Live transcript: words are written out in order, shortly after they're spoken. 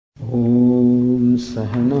ॐ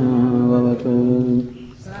सहना भवतु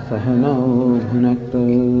सहनौ भुनक्तु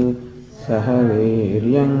सह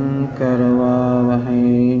वीर्यं करवावहै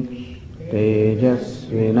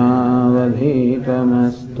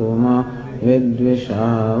तेजस्विनावधीतमस्तु मा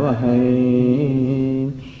विद्विषावहै।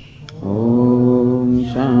 ॐ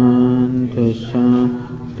शान्ति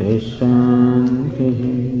शान्ति शान्तिः।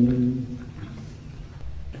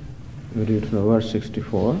 We read from verse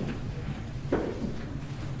 64.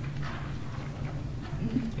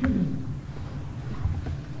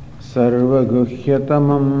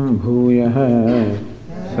 सर्वगुह्यतमं भूयः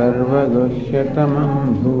सर्वगुह्यतमं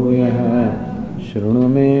भूयः शृणु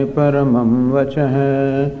मे परमं वचः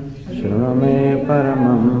शृणु मे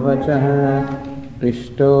परमं वचः।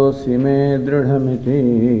 इष्टोऽसि मे दृढमिति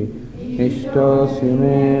इष्टोऽसि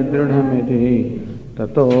मे दृढमिति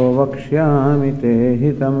ततो वक्ष्यामि ते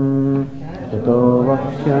हितं ततो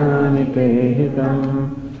वक्ष्यामि ते हितं।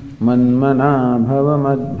 मन्मना भव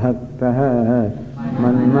मद्भक्तः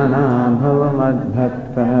मन्मना भव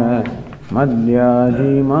मद्भक्तः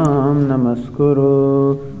मद्याजी मां नमस्कुरु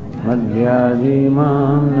मद्याजी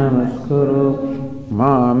मां नमस्कुरु।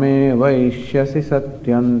 मामे वैष्यसि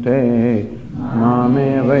सत्यन्ते मामे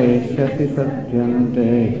वैष्यसि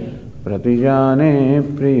सत्यन्ते प्रतिजाने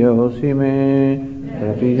प्रियोऽसि मे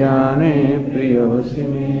प्रतिजाने प्रियोऽसि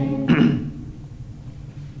मे।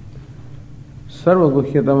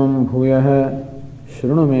 सर्वगुह्यतमं भूयः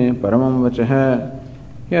शृणु मे परमं वचः।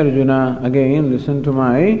 Here Arjuna, again listen to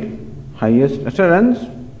my highest utterance,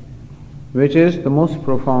 which is the most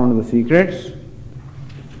profound of the secrets.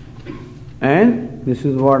 And this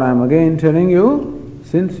is what I am again telling you,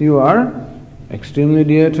 since you are extremely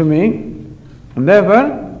dear to me, and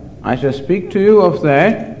therefore I shall speak to you of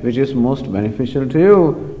that which is most beneficial to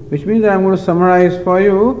you, which means that I am going to summarize for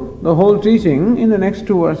you the whole teaching in the next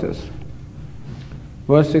two verses.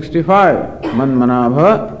 Verse 65,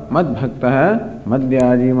 Manmanabha Madbhaktaha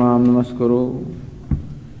Madhyaji Mam Namaskuru.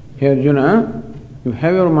 Here Arjuna, you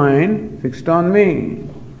have your mind fixed on me.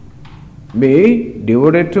 Be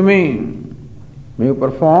devoted to me. May you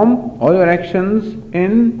perform all your actions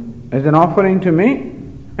as an offering to me,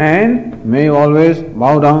 and may you always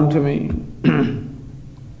bow down to me.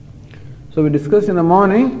 So we discussed in the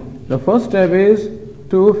morning, the first step is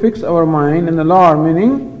to fix our mind in the Lord,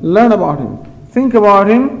 meaning learn about Him. Think about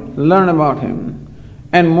Him, learn about Him.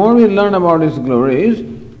 And more we learn about His glories,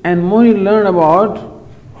 and more we learn about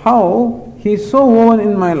how He is so woven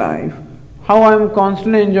in my life, how I am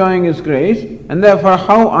constantly enjoying His grace, and therefore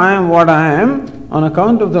how I am what I am on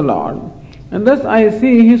account of the Lord. And thus I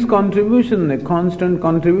see His contribution, a constant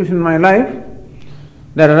contribution in my life,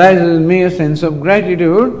 that arises in me a sense of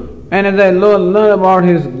gratitude, and as I learn about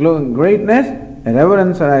His greatness, a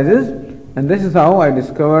reverence arises. And this is how I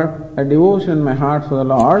discover a devotion in my heart for the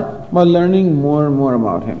Lord, by learning more and more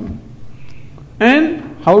about Him. And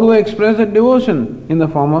how do I express that devotion? In the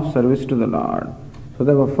form of service to the Lord. So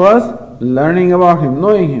therefore first, learning about Him,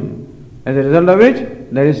 knowing Him. As a result of which,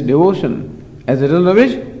 there is devotion. As a result of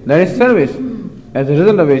which, there is service. As a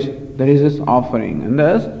result of which, there is this offering. And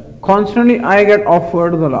thus, constantly I get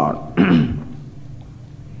offered to the Lord.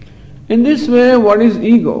 In this way, what is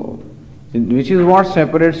ego? Which is what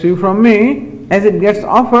separates you from me, as it gets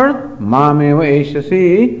offered, Mameva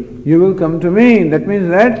Eshasi, you will come to me. That means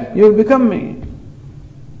that you will become me.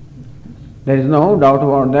 There is no doubt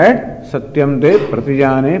about that. Satyam te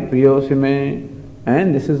pratijane priyosi me.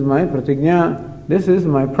 And this is my pratigna. This is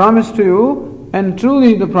my promise to you, and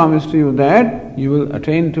truly the promise to you that you will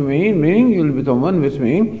attain to me, meaning you will become one with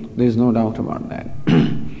me. There is no doubt about that.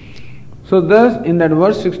 So thus, in that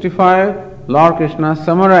verse 65, Lord Krishna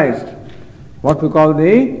summarized what we call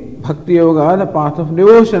the Bhakti Yoga, the path of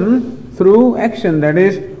devotion through action, that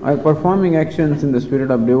is, performing actions in the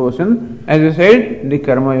spirit of devotion. As we said, the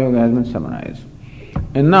Karma Yoga has been summarized.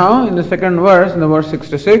 And now, in the second verse, in the verse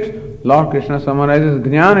 66, Lord Krishna summarizes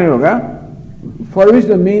Jnana Yoga, for which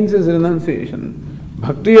the means is renunciation.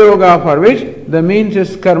 Bhakti Yoga, for which the means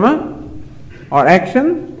is karma or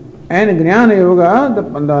action, and Jnana Yoga,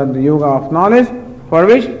 the yoga of knowledge, for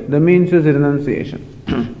which the means is renunciation.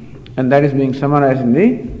 And that is being summarized in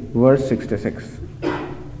the verse 66.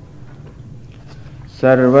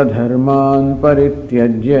 Sarvadharman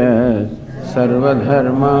parityajya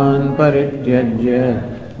Sarvadharman parityajya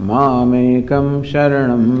Mamekam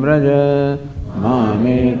sharanam vraja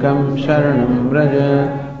Mamekam sharanam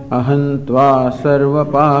vraja Ahantva sarva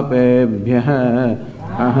papebhyah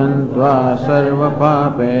Ahantva sarva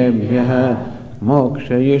papebhyah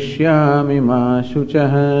Mokshayishyami ma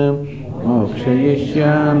shuchah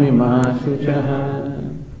Mokshayishyami ma shuchah.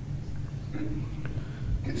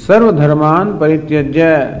 Sarvadharman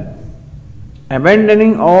parityajya.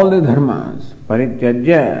 abandoning all the dharmas,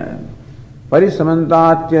 parityajya,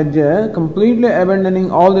 parisamantatyajya, completely abandoning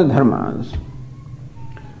all the dharmas.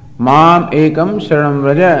 Mam ekam sharanam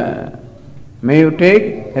vraja, may you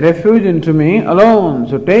take refuge into me alone.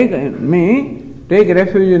 So take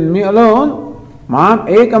refuge in me alone. Mam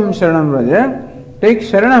ekam sharanam vraja, take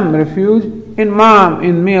sharanam, refuge in Mam,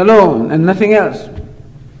 in me alone and nothing else.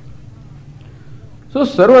 So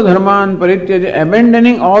sarva dharman parityaja,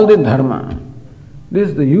 abandoning all the dharma.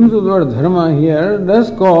 The use of the word dharma here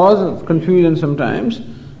does cause confusion sometimes.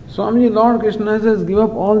 Swamiji, Lord Krishna says, give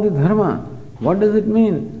up all the dharma. What does it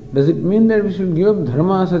mean? Does it mean that we should give up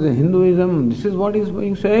dharma such as Hinduism? This is what is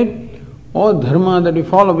being said. All dharma that we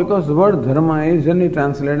follow, because the word dharma is generally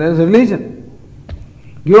translated as religion.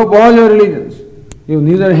 Give up all your religions. You are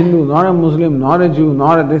neither Hindu, nor a Muslim, nor a Jew,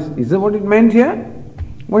 nor a this. Is that what it meant here?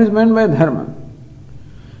 What is meant by dharma?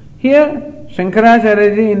 Here,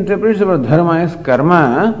 Shankaracharya ji interprets the word dharma as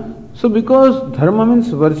karma. So because dharma means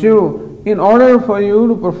virtue, in order for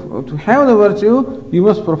you to have the virtue, you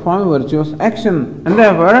must perform a virtuous action. And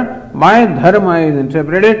therefore, by dharma is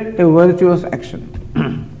interpreted a virtuous action.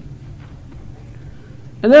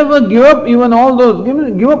 And therefore, give up even all those,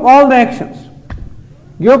 give up all the actions.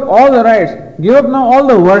 Give up all the rights. Give up now all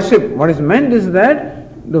the worship. What is meant is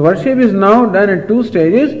that the worship is now done at two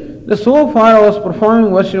stages. So far I was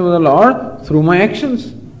performing worship of the Lord through my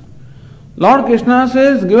actions. Lord Krishna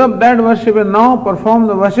says, give up that worship and now perform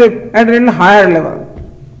the worship at a little higher level.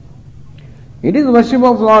 It is worship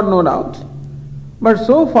of Lord, no doubt. But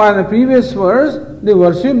so far in the previous verse, the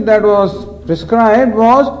worship that was prescribed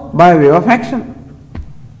was by way of action.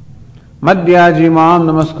 Madhyaji Mam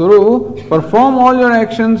Namaskuru, perform all your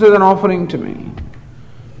actions as an offering to me.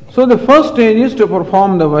 So the first stage is to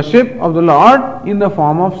perform the worship of the Lord in the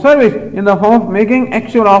form of service, in the form of making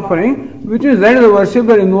actual offering, that is the worship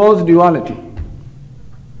that involves duality.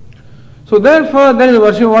 So therefore, that is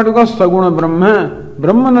worship what we call Saguna Brahma,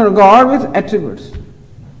 Brahman or God with attributes.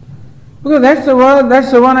 Because that's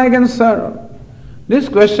the one I can serve. This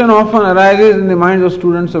question often arises in the minds of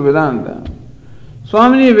students of Vedanta.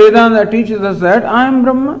 Swamiji Vedanta teaches us that I am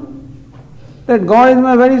Brahma, that God is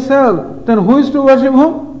my very self. Then who is to worship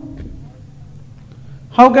whom?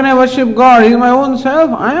 How can I worship God? He is my own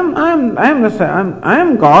self. I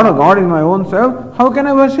am God, or God is my own self. How can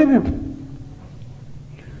I worship Him?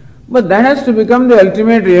 But that has to become the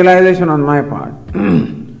ultimate realization on my part.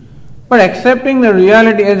 But accepting the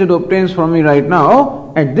reality as it obtains from me right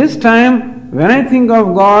now, at this time, when I think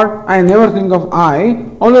of God, I never think of I,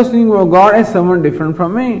 always think of God as someone different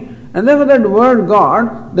from me. And therefore that word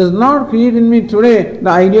God does not create in me today the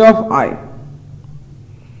idea of I.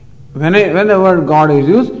 When the word God is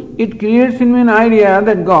used, it creates in me an idea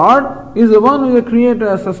that God is the one who is a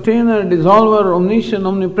creator, sustainer, dissolver, omniscient,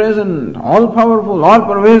 omnipresent, all-powerful,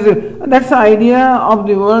 all-pervasive. And that's the idea of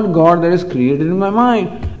the word God that is created in my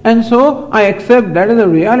mind. And so I accept that is the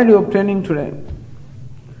reality obtaining today.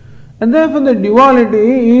 And therefore the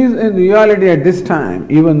duality is a reality at this time,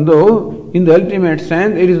 even though in the ultimate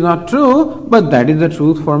sense it is not true, but that is the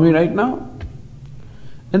truth for me right now.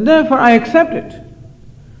 And therefore I accept it.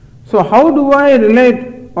 So how do I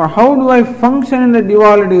relate or how do I function in the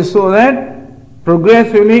duality so that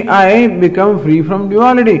progressively I become free from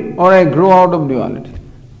duality or I grow out of duality?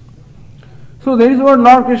 So that is what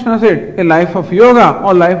Lord Krishna said, a life of yoga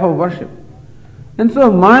or life of worship. And so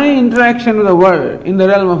my interaction with the world in the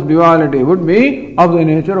realm of duality would be of the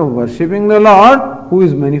nature of worshipping the Lord who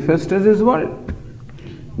is manifest as His world.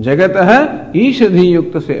 Jagataha ishadhi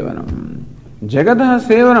yukta sevanam. Jagataha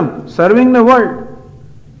sevanam, serving the world.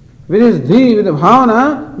 With his dhi, with the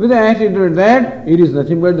bhavana, with the attitude that it is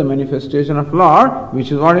nothing but the manifestation of Lord,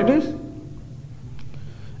 which is what it is.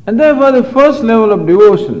 And therefore the first level of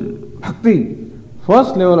devotion, bhakti,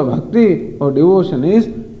 first level of bhakti or devotion is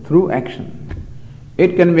through action.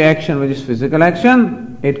 It can be action which is physical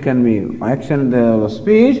action, it can be action at the level of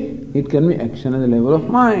speech, it can be action at the level of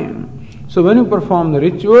mind. So when you perform the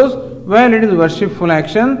rituals, well, it is worshipful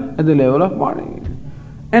action at the level of body.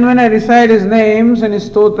 And when I recite His names and His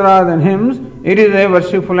stotras and hymns, it is a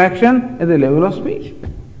worshipful action at the level of speech.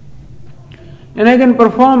 And I can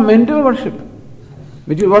perform mental worship,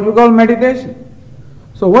 which is what we call meditation.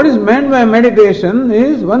 So what is meant by meditation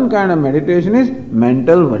is, one kind of meditation is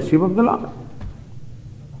mental worship of the Lord.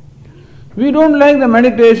 We don't like the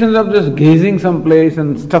meditations of just gazing someplace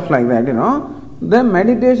and stuff like that, The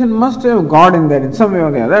meditation must have God in that in some way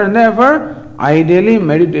or the other, and therefore ideally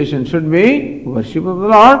meditation should be worship of the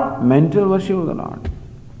Lord, mental worship of the Lord.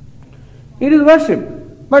 It is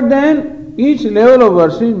worship, but then each level of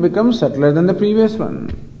worship becomes subtler than the previous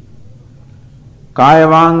one.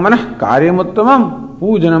 Kayavang manah karyamuttamam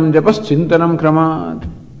pujanam japas chintanam kramat.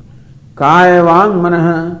 Kayavang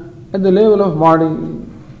manah, at the level of body,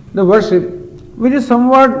 the worship, which is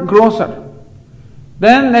somewhat grosser.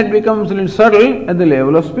 Then that becomes a little subtle at the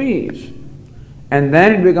level of speech. And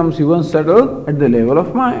then it becomes even subtle at the level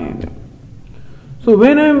of mind. So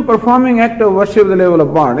when I am performing act of worship at the level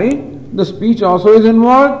of body, the speech also is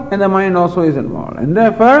involved and the mind also is involved. And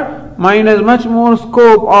therefore, mind has much more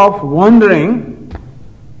scope of wandering.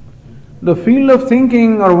 The field of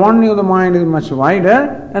thinking or wandering of the mind is much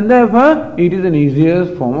wider, and therefore it is an easier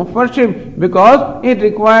form of worship because it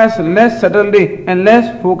requires less subtlety and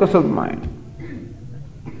less focus of mind.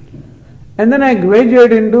 And then I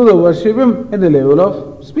graduate into the worship at the level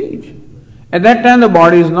of speech. At that time the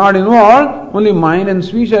body is not involved, only mind and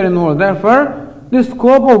speech are involved. Therefore, the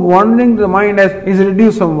scope of wandering the mind is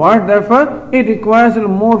reduced somewhat, therefore it requires a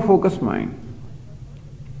more focused mind.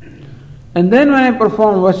 And then when I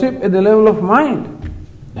perform worship at the level of mind,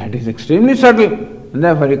 that is extremely subtle and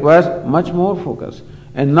therefore requires much more focus.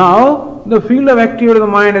 And now the field of activity of the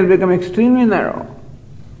mind has become extremely narrow.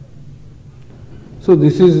 So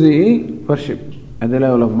this is the worship at the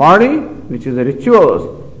level of body, which is the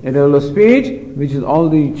rituals, at the level of speech, which is all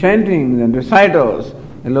the chantings and recitals,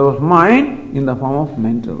 at the level of mind, in the form of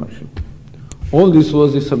mental worship. All this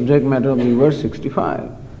was the subject matter of the verse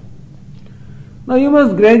 65. Now you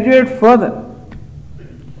must graduate further.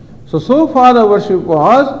 So far the worship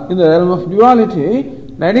was in the realm of duality,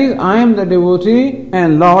 that is, I am the devotee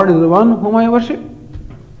and Lord is the one whom I worship.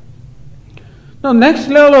 Now next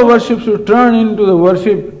level of worship should turn into the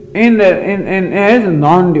worship as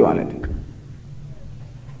non-duality.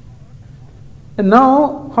 And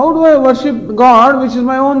now, how do I worship God which is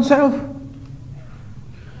my own self?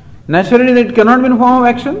 Naturally it cannot be in form of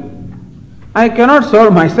action. I cannot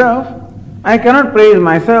serve myself. I cannot praise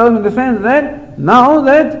myself in the sense that now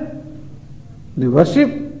that the worship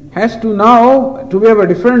has to now to be of a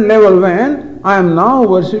different level when I am now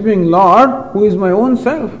worshipping Lord who is my own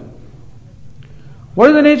self. What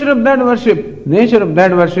is the nature of that worship? Nature of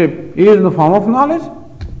that worship is in the form of knowledge.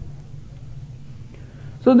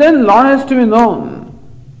 So then Lord has to be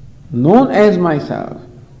known as myself.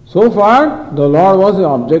 So far the Lord was the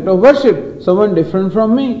object of worship, someone different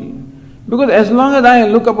from me. Because as long as I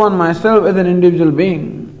look upon myself as an individual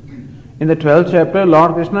being, in the 12th chapter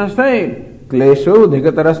Lord Krishna said, Klesho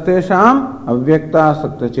dhigatarastesham avyakta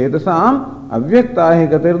sakta chetasam avyakta hi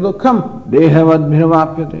gatir dukkham dehavad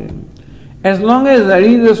bhirvapyate. As long as there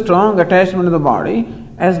is a strong attachment to the body,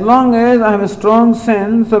 as long as I have a strong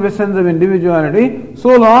sense of individuality,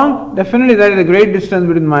 so long definitely there is a great distance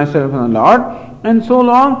between myself and the Lord, and so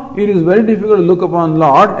long it is very difficult to look upon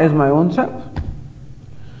Lord as my own self.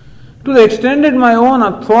 To the extent that my own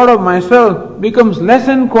thought of myself becomes less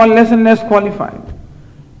and less qualified,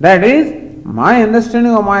 that is, my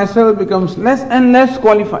understanding of myself becomes less and less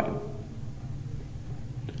qualified,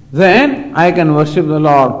 then I can worship the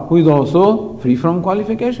Lord who is also free from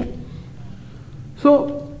qualification.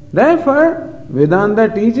 So, therefore, Vedanta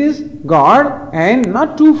teaches God and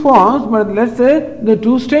not two forms, but let's say the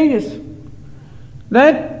two stages.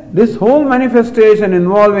 That this whole manifestation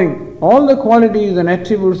involving all the qualities and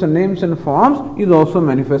attributes and names and forms is also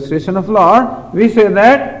manifestation of Lord. We say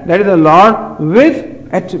that is a Lord with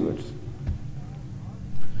attributes.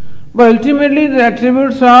 But ultimately the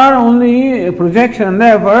attributes are only a projection, and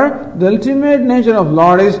therefore the ultimate nature of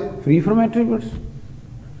Lord is free from attributes.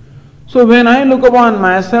 So when I look upon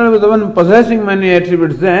myself as the one possessing many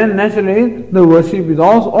attributes, then naturally the worship is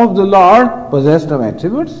also of the Lord possessed of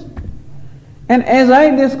attributes. And as I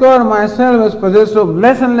discover myself as possessed of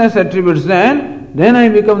less and less attributes, then I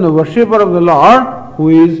become the worshipper of the Lord who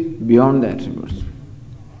is beyond the attributes.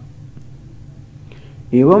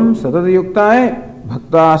 Evam satadayuktaye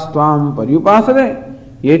bhaktastvām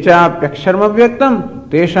paryupasade yechapyaksharma vyaktam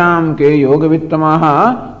tesham ke yoga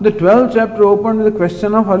vittamaha. The 12th chapter opened with the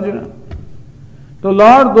question of Arjuna. The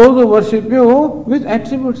Lord, those who worship you with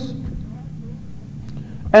attributes,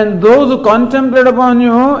 and those who contemplate upon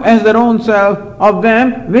you as their own self, of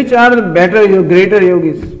them, which are the better, greater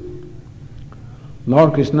yogis?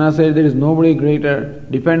 Lord Krishna says there is nobody greater,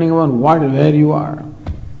 depending upon where you are.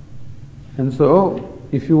 And so,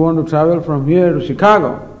 if you want to travel from here to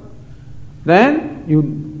Chicago, then you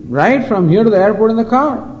ride from here to the airport in the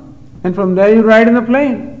car, and from there you ride in the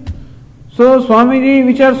plane. So, Swamiji,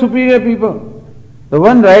 which are superior people? The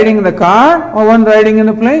one riding in the car or one riding in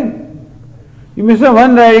the plane? You may say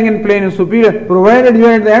one riding in plane is superior, provided you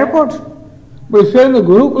are at the airport. But if you are in the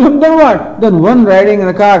Gurukulam, then what? Then one riding in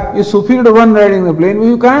the car is superior to one riding in the plane, but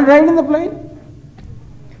you can't ride in the plane.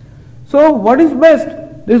 So what is best?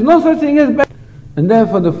 There is no such thing as best. And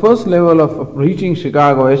therefore the first level of reaching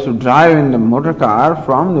Chicago is to drive in the motor car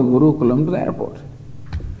from the Gurukulam to the airport.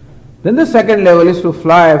 Then the second level is to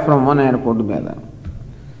fly from one airport to the other.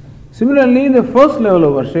 Similarly, the first level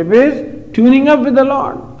of worship is tuning up with the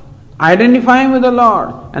Lord, identifying with the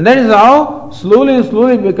Lord. And that is how slowly and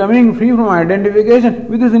slowly becoming free from identification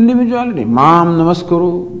with his individuality. Mam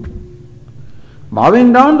namaskuru.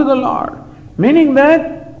 Bowing down to the Lord. Meaning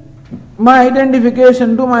that my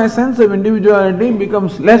identification to my sense of individuality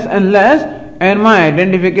becomes less and less, and my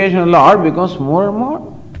identification with the Lord becomes more and more.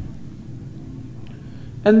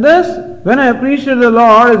 And thus, when I appreciate the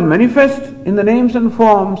Lord as manifest in the names and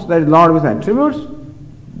forms, that is Lord with attributes,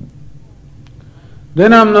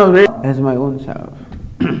 then I am now ready as my own self.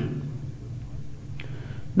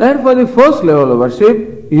 Therefore, the first level of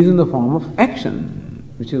worship is in the form of action,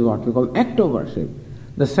 which is what we call act of worship.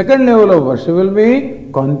 The second level of worship will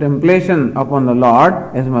be contemplation upon the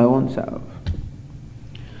Lord as my own self.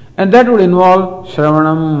 And that would involve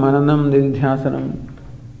Shravanam, Mananam, Nididhyasanam.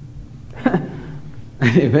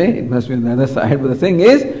 Anyway, it must be on the other side, but the thing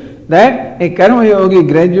is that a Karma Yogi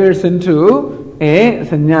graduates into a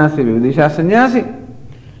sannyasi, Vividisha sannyasi,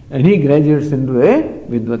 and he graduates into a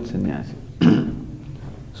Vidvat sannyasi.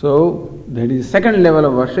 So, that is second level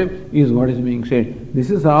of worship is what is being said. This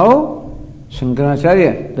is how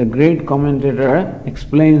Shankaracharya, the great commentator,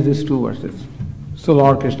 explains these two verses. So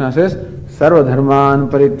Lord Krishna says, Sarva dharman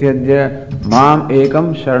parityajya mam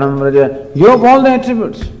ekam sharanam vraja. You have all the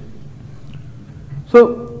attributes.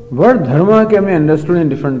 So, word dharma can be understood in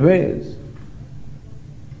different ways.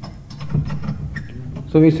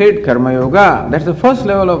 So we said karma yoga, that's the first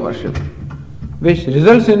level of worship, which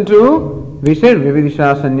results into, we said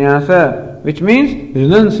vividisha sannyasa, which means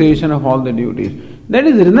renunciation of all the duties. That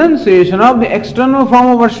is renunciation of the external form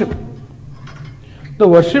of worship. The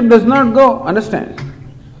worship does not go, understand?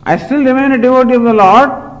 I still remain a devotee of the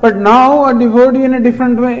Lord, but now a devotee in a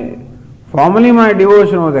different way. Formerly my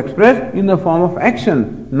devotion was expressed in the form of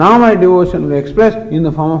action. Now my devotion will be expressed in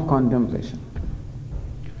the form of contemplation.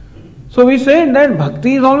 So we said that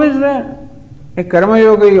bhakti is always there. A karma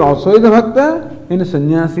yogi also is a bhakta, and a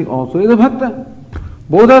sannyasi also is a bhakta.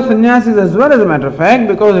 Both are sannyasis as well, as a matter of fact,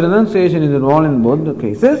 because renunciation is involved in both the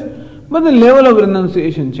cases, but the level of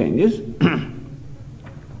renunciation changes.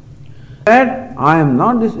 That I am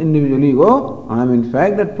not this individual ego, I am in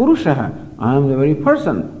fact that Purusha. I am the very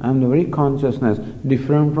person, I am the very consciousness,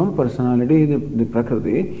 different from personality, the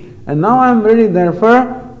Prakriti. And now I am ready,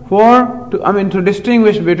 therefore, to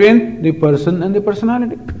distinguish between the person and the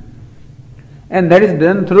personality. And that is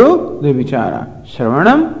done through the vichara.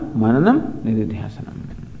 Shravanam, Mananam, Nididhyasanam.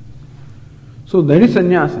 So that is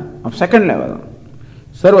sannyasa of second level.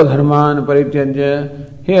 Sarva dharman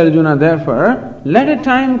parityajya. Hey Arjuna, therefore, let a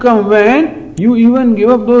time come when you even give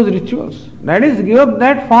up those rituals. That is, give up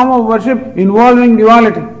that form of worship involving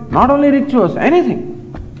duality. Not only rituals,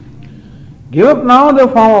 anything. Give up now the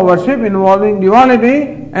form of worship involving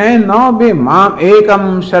duality and now be Mam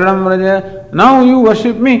Ekam Sharanam Vraja. Now you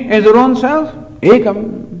worship me as your own self.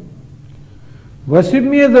 Ekam. Worship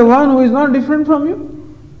me as the one who is not different from you.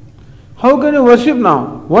 How can you worship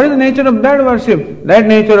now? What is the nature of that worship? That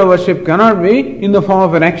nature of worship cannot be in the form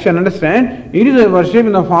of an action, understand? It is a worship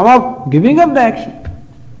in the form of giving up the action.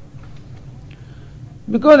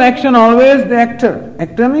 Because action always the actor.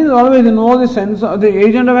 Actor means always involves the sense of the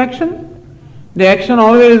agent of action. The action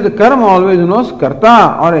always, the karma always involves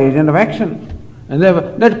karta or agent of action. And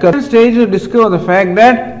therefore, that karta stage to discover the fact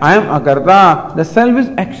that I am akarta, the self is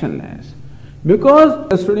actionless. Because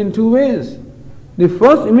understood in two ways. The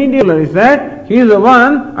first immediate is that he is the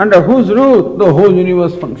one under whose rule the whole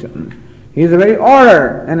universe functions. He is the very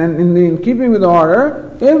order, and in keeping with the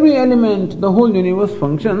order, every element, the whole universe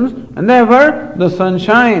functions, and therefore the sun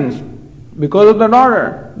shines because of that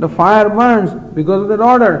order, the fire burns because of that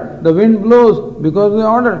order, the wind blows because of the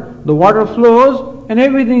order, the water flows, and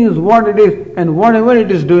everything is what it is, and whatever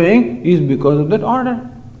it is doing is because of that order.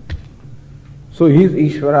 So he is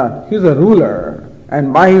Ishvara, he is a ruler,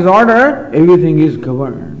 and by his order everything is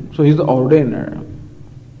governed. So he is the ordainer.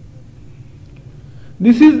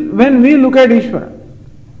 This is when we look at Ishvara.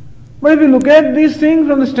 But if we look at these things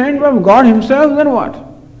from the standpoint of God himself, then what?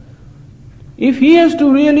 If he has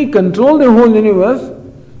to really control the whole universe,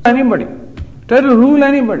 anybody, try to rule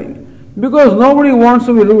anybody, because nobody wants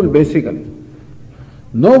to be ruled basically.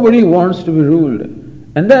 Nobody wants to be ruled.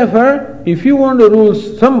 And therefore, if you want to rule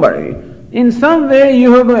somebody, in some way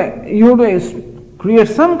you have to create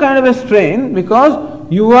some kind of a strain,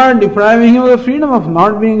 because you are depriving him of the freedom of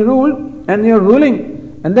not being ruled, and you are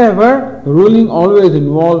ruling. And therefore, ruling always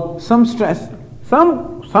involves some stress,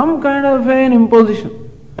 some kind of an imposition.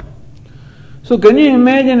 So So can you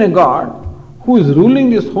imagine a God who is ruling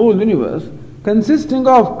this whole universe consisting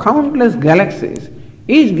of countless galaxies,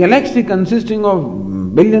 each galaxy consisting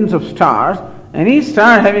of billions of stars, and each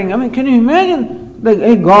star having, can you imagine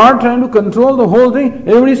a God trying to control the whole thing?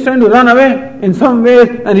 Everybody is trying to run away in some ways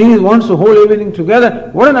and he wants to hold everything together.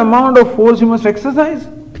 What an amount of force he must exercise.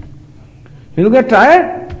 He will get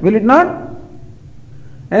tired, will it not?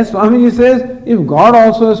 As Swamiji says, if God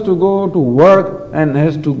also has to go to work and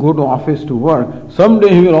has to go to office to work, someday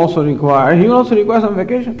he will also require some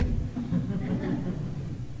vacation.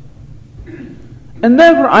 And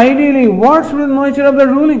therefore, ideally, what should be the nature of the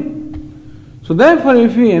ruling? So therefore,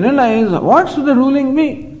 if we analyze, what should the ruling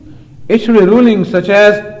be? It should be ruling such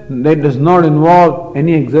as that does not involve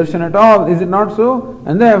any exertion at all, is it not so?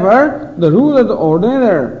 And therefore, the rule of the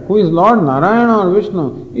ordinator, who is Lord Narayana or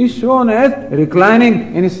Vishnu, is shown as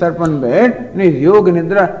reclining in his serpent bed, in his yoga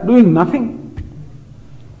nidra, doing nothing.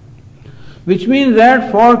 Which means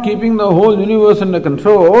that for keeping the whole universe under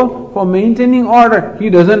control, for maintaining order, he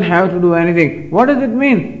doesn't have to do anything. What does it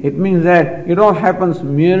mean? It means that it all happens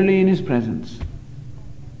merely in his presence.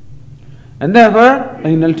 And therefore,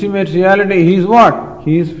 in ultimate reality, he is what?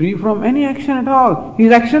 He is free from any action at all. He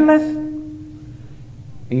is actionless.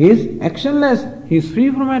 He is actionless. He is free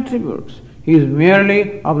from attributes. He is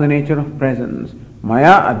merely of the nature of presence.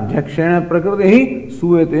 Maya adhyakshena prakriti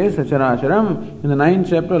suyate sacharacharam. In the 9th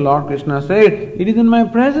chapter, Lord Krishna said, it is in my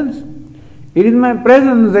presence. It is my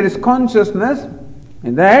presence that is consciousness,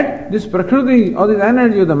 and that this prakriti or this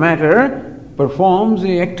energy of the matter performs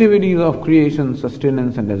the activities of creation,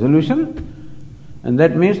 sustenance and resolution. And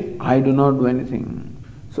that means I do not do anything.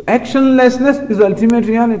 So actionlessness is the ultimate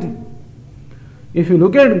reality. If you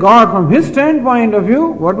look at God from his standpoint of view,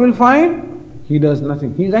 what will find? He does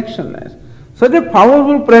nothing. He is actionless. Such a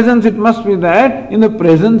powerful presence it must be that in the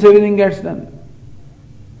presence everything gets done.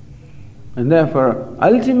 And therefore,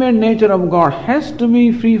 ultimate nature of God has to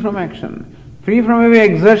be free from action, free from every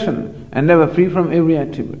exertion, and ever free from every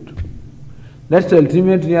attribute. That's the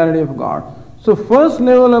ultimate reality of God. So first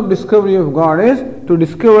level of discovery of God is to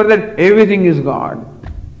discover that everything is God.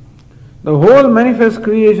 The whole manifest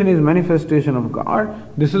creation is manifestation of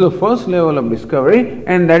God. This is the first level of discovery,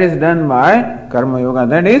 and that is done by Karma Yoga,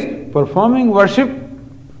 that is performing worship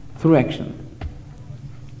through action.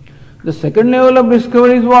 The second level of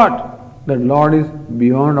discovery is what? That Lord is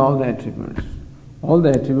beyond all the attributes. All the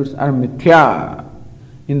attributes are mithya.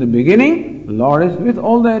 In the beginning, Lord is with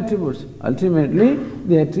all the attributes. Ultimately,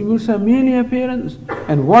 the attributes are merely appearance.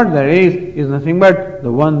 And what there is nothing but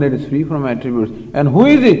the one that is free from attributes. And who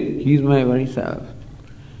is it? He is my very self.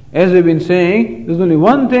 As we've been saying, there is only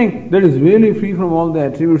one thing that is really free from all the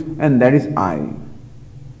attributes, and that is I.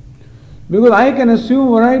 Because I can assume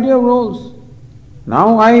a variety of roles.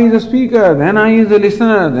 Now I is a speaker, then I is a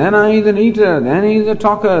listener, then I is an eater, then he is a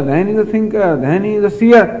talker, then he is a thinker, then he is a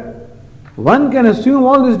seer. One can assume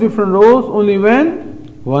all these different roles only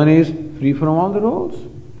when one is free from all the roles.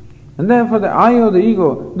 And therefore the I or the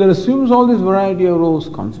ego that assumes all this variety of roles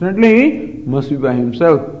constantly must be by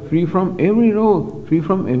himself free from every role, free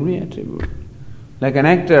from every attribute. Like an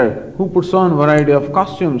actor who puts on variety of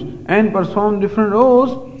costumes and performs different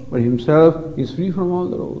roles, but himself is free from all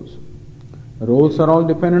the roles. The roles are all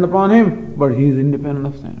dependent upon him, but he is independent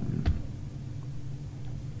of them.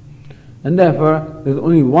 And therefore, there is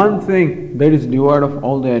only one thing that is devoid of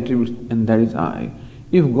all the attributes, and that is I.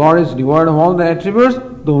 If God is devoid of all the attributes,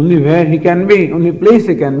 the only where he can be, only place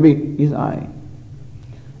he can be is I.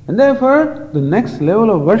 And therefore, the next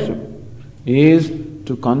level of worship is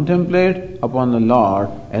to contemplate upon the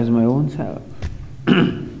Lord as my own self.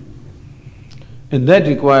 And that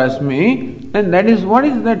requires me, and that is what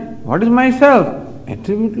is that? What is myself?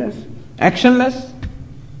 Attributeless, actionless.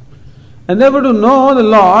 And therefore to know the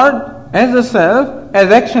Lord as the self, as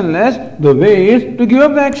actionless, the way is to give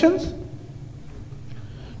up the actions.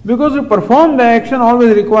 Because to perform the action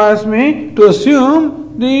always requires me to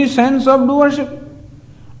assume the sense of doership.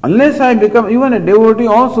 Unless I become, even a devotee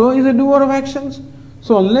also is a doer of actions.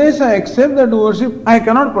 So unless I accept the doership, I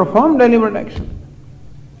cannot perform deliberate action.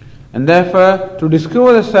 And therefore, to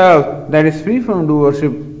discover the self that is free from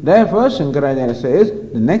doership, therefore Shankaracharya says,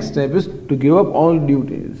 the next step is to give up all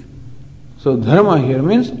duties. So dharma here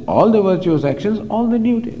means all the virtuous actions, all the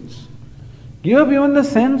duties. Give up even the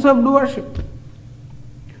sense of doership.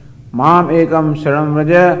 Mam ekam sharam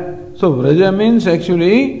vraja. So vraja means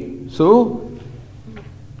actually, so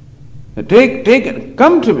take it,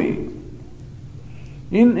 come to me.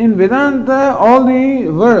 In Vedanta, all the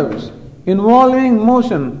verbs involving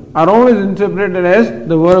motion are always interpreted as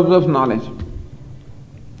the verbs of knowledge.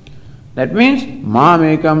 That means, Mam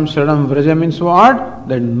ekam sharam vraja means what?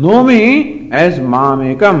 That know me as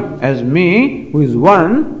Mamekam, as me, who is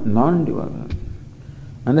one, non-dual.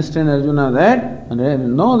 Understand, Arjuna, that,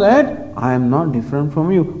 and know that I am not different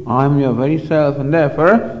from you. I am your very self, and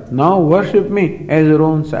therefore now worship me as your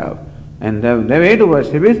own self. And the way to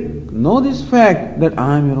worship is know this fact that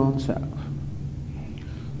I am your own self.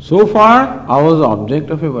 So far, I was the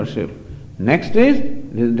object of your worship. Next is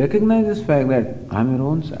recognize this fact that I am your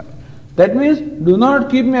own self. That means do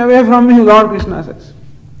not keep me away from me, Lord Krishna says.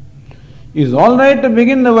 It is all right to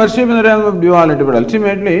begin the worship in the realm of duality, but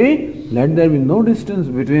ultimately let there be no distance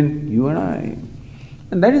between you and I.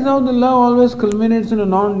 And that is how the love always culminates in a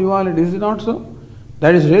non-duality, is it not so?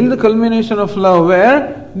 That is really the culmination of love,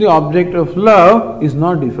 where the object of love is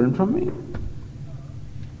not different from me.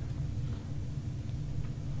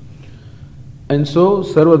 And so,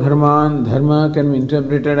 sarva dharman, dharma can be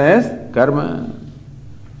interpreted as karma.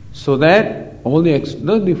 So that all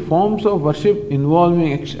the forms of worship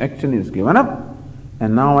involving action is given up.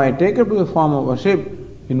 And now I take up to the form of worship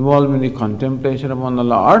involving the contemplation upon the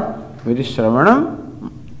Lord, which is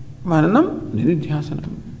Shravanam, Mananam,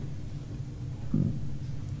 Nididhyasanam.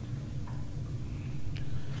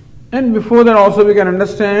 And before that also we can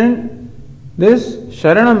understand this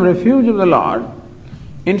Sharanam, refuge of the Lord.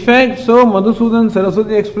 In fact, so Madhusudan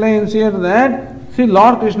Saraswati explains here that, see,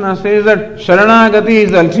 Lord Krishna says that Sharanagati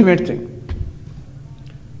is the ultimate thing.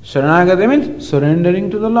 Sharanagati means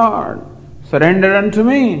surrendering to the Lord. Surrender unto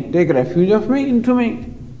me, take refuge of me into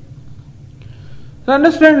me. So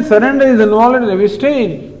understand, surrender is involved at every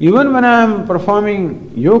stage. Even when I am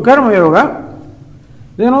performing karma yoga,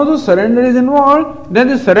 then also surrender is involved. Then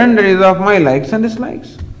the surrender is of my likes and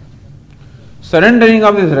dislikes. Surrendering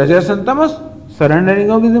of this rajas and tamas,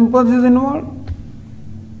 surrendering of these impulses is involved.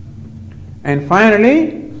 And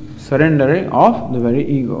finally, surrendering of the very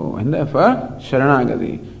ego, and therefore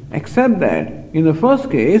Sharanagati. Except that in the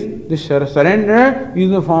first case, the surrender is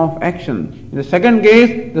in the form of action. In the second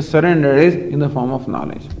case, the surrender is in the form of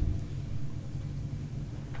knowledge.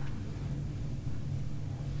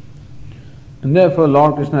 And therefore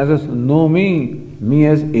Lord Krishna says, know me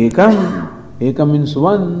as Ekam. Ekam means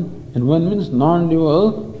one, and one means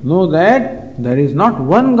non-dual. Know that there is not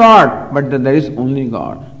one God, but that there is only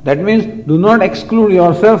God. That means do not exclude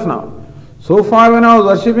yourself now. So far when I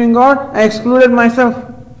was worshipping God, I excluded myself.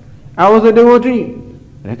 I was a devotee.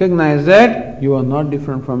 Recognize that you are not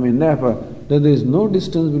different from me, and therefore that there is no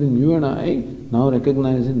distance between you and I. Now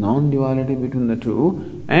recognizing non-duality between the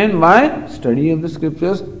two, and by study of the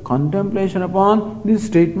scriptures, contemplation upon these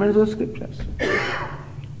statements of the scriptures.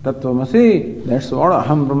 Tattvamasi, that's what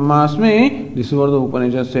Aham Brahmasmi, this is what the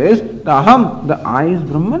Upanishad says. The Aham, the I is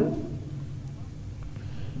Brahman.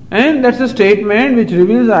 And that's a statement which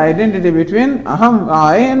reveals the identity between Aham,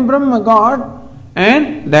 I, and Brahma, God.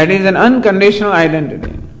 And that is an unconditional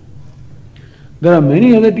identity. There are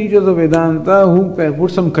many other teachers of Vedanta who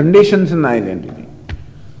put some conditions in the identity.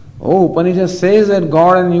 Oh, Upanishad says that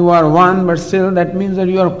God and you are one, but still that means that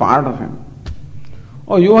you are part of Him.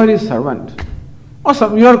 Or you are His servant. Or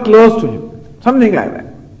you are close to Him. Something like that.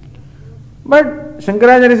 But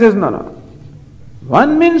Shankaracharya says, no.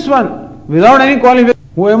 One means one, without any qualification.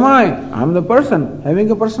 Who am I? I am the person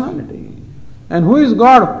having a personality. And who is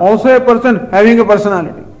God? Also a person having a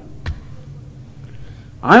personality.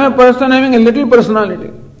 I am a person having a little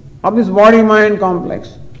personality of this body-mind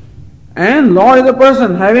complex. And Lord is a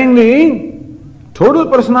person having the total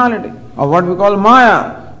personality of what we call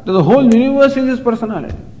Maya. So the whole universe is His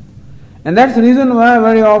personality. And that's the reason why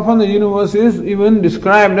very often the universe is even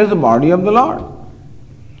described as the body of the Lord.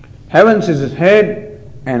 Heavens is His head,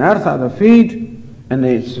 and earth are the feet, and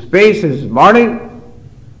the space is His body.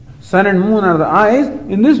 Sun and moon are the eyes.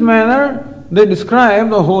 In this manner, they describe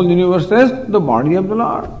the whole universe as the body of the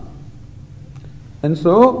Lord. And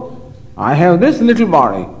so, I have this little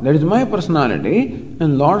body, that is my personality,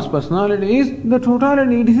 and Lord's personality is the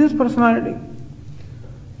totality, it is His personality.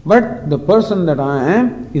 But the person that I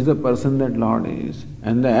am is the person that Lord is,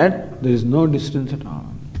 and that there is no distance at all.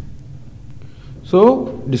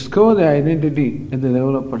 So, discover the identity at the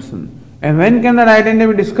level of person. And when can that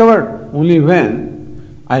identity be discovered? Only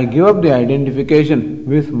when I give up the identification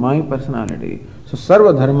with my personality. So,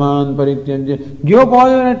 sarva dharman parityajya, give up all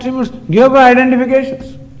your attributes, give up your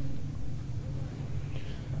identifications.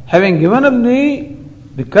 Having given up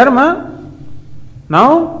the karma,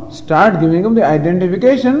 now start giving up the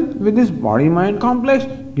identification with this body-mind complex,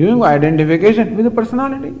 giving up identification with the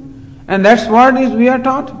personality. And that's what is we are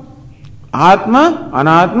taught. Atma,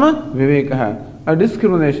 anatma, vivekaha, a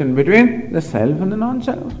discrimination between the self and the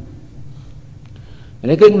non-self.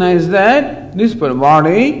 Recognize that this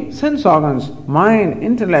body, sense organs, mind,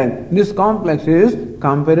 intellect, this complex is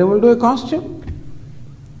comparable to a costume.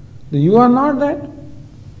 You are not that.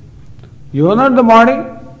 You are not the body.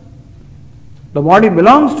 The body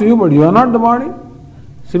belongs to you, but you are not the body.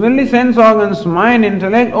 Similarly, sense organs, mind,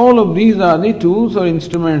 intellect, all of these are the tools or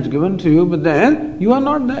instruments given to you, but then you are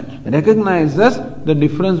not that. Recognize thus the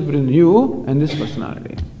difference between you and this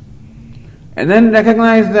personality. And then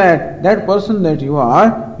recognize that that person that you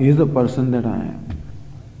are is the person that I am.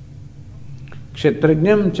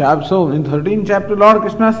 Kshetrajnam Chapso, in 13th chapter, Lord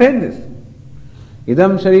Krishna said this.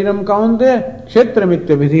 Idam shariram kaunte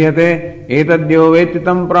kshetramitya vidhiyate etadyo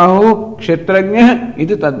vetitam prahu kshetrajnah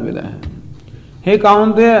iti tadvidah. Hey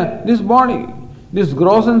Kaunteya, this body, this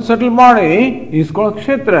gross and subtle body is called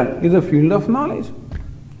kshetra, is a field of knowledge.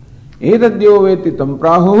 Etadyo vetitam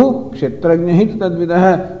prahu kshetrajnah iti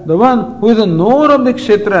tadvidah. The one who is the knower of the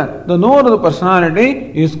kshetra, the knower of the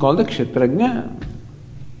personality is called the kshetrajna.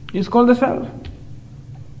 Is called the self.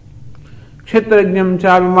 Kshetrajnam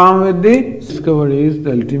chavimam vidhi, discovery is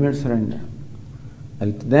the ultimate surrender.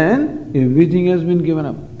 Then everything has been given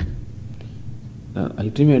up.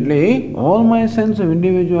 Ultimately, all my sense of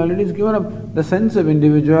individuality is given up. The sense of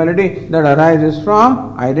individuality that arises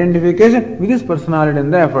from identification with this personality,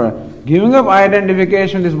 and therefore giving up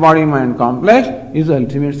identification with this body-mind complex is the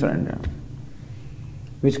ultimate surrender,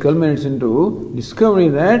 which culminates into discovery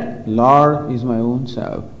that Lord is my own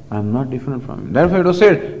self. I am not different from him. Therefore it was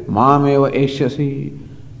said, Mameva eshyasi,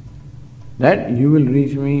 that you will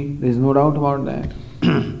reach me. There is no doubt about that.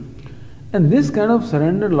 And this kind of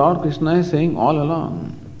surrender Lord Krishna is saying all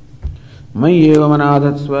along. Mayyeva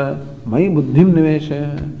manadatsva, mayi buddhim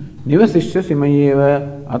nivesha, nivasishyasi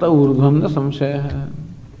mayyeva, ata urdhvam na samshaya.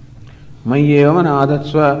 Mayyeva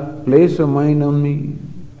manadatsva, place your mind on me.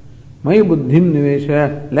 Mayi buddhim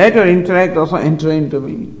nivesha, let your intellect also enter into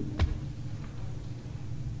me.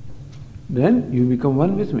 Then you become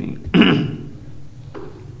one with me.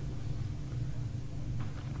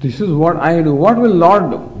 This is what I do. What will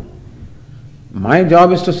Lord do? My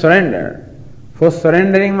job is to surrender. First,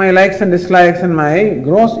 surrendering my likes and dislikes and my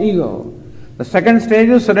gross ego. The second stage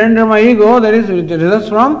is surrender my ego, that is, it results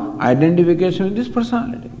from identification with this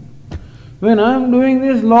personality. When I am doing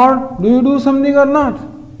this, Lord, do you do something or not?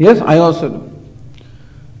 Yes, I also do.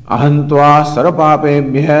 Ahantva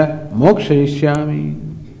sarapapebhya mokshayishyami.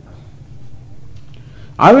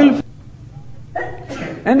 I will.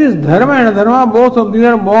 And this dharma and adharma, both of these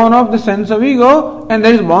are born of the sense of ego, and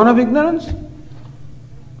that is born of ignorance.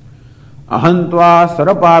 Ahantva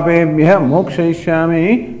sarapapebhya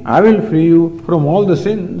mokshayishyami. I will free you from all the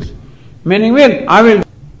sins. Meaning, well, I will.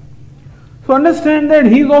 So understand that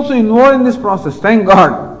he is also involved in this process. Thank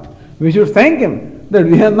God. We should thank him that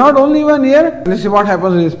we have not only one ear. Let's see what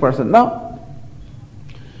happens with this person now.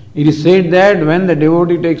 It is said that when the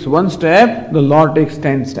devotee takes one step, the Lord takes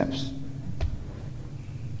 10 steps.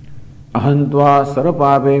 Ahantva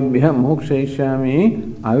sarapapebhya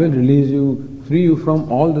mokshayishyami. I will release you, free you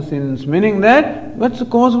from all the sins. Meaning that, what's the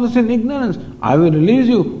cause of the sin? Ignorance. I will release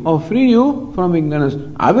you or free you from ignorance.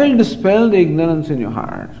 I will dispel the ignorance in your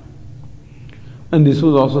heart. And this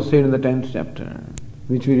was also said in the 10th chapter,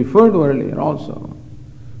 which we referred to earlier also.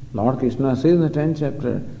 Lord Krishna says in the 10th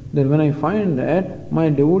chapter that when I find that my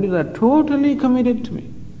devotees are totally committed to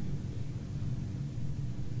me,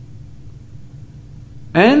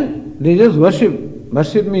 and they just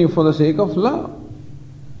worship me for the sake of love.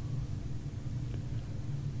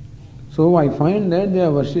 So I find that they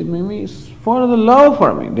are worshipping me for the love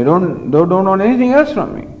for me. They don't want anything else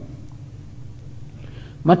from me.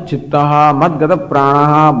 Mat chittaha, mat gata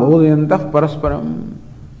pranaha, bodhayantah parasparam.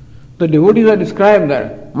 The devotees are described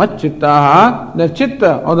there. Mat chittaha, the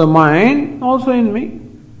chitta or the mind also in me.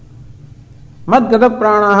 Mat gata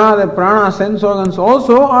pranaha, the prana sense organs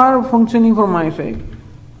also are functioning for my sake.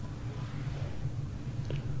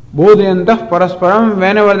 Bodhayantah parasparam,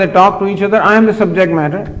 whenever they talk to each other, I am the subject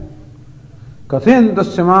matter.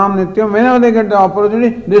 Kathayantasya mam nityam, whenever they get the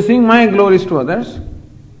opportunity, they sing my glories to others.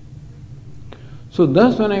 So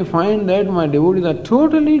thus when I find that my devotees are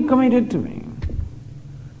totally committed to me,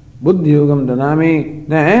 buddhi yogam dadami,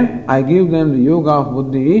 then I give them the yoga of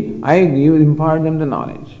buddhi, impart them the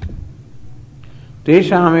knowledge.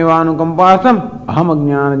 Tesham evanukampasam aham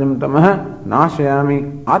ajnanajam tamah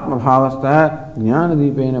nashayami atmabhavastah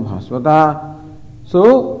jnanadipena bhasvata.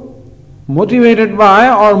 So, motivated by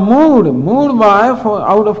or moved by,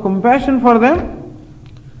 out of compassion for them,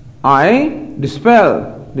 I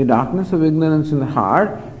dispel the darkness of ignorance in the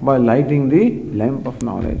heart by lighting the lamp of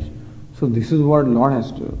knowledge. So this is what Lord has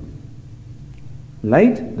to do.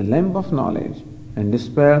 Light the lamp of knowledge and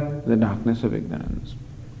dispel the darkness of ignorance.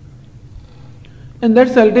 And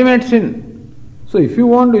that's the ultimate sin. So if you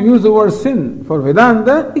want to use the word sin for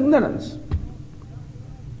Vedanta, ignorance.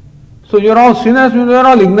 So you're all sinners, you're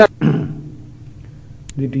all ignorant.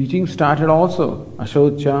 The teaching started also,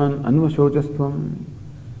 Ashochan Anvashochastvam.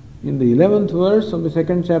 In the 11th verse of the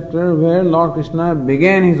 2nd chapter, where Lord Krishna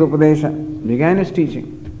began his Upadesha, began his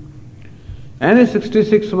teaching. And in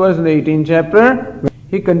 66th verse in the 18th chapter,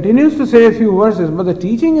 he continues to say a few verses, but the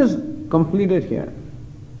teaching is completed here.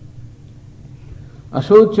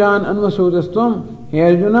 Ashochan Anvashochastvam, hey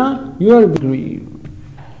Arjuna, you are grieved.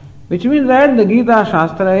 Which means that the Gita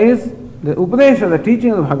Shastra is, the Upadesha, the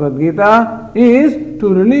teaching of Bhagavad Gita is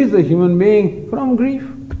to release the human being from grief.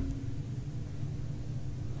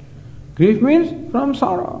 Grief means from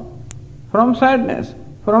sorrow, from sadness,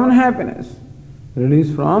 from unhappiness.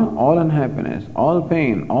 Release from all unhappiness, all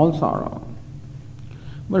pain, all sorrow.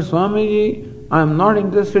 But Swamiji, I am not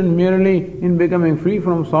interested merely in becoming free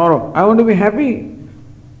from sorrow. I want to be happy.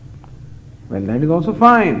 Well, that is also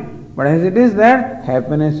fine. But as it is that,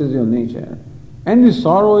 happiness is your nature. And the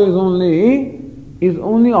sorrow is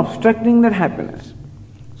only obstructing that happiness.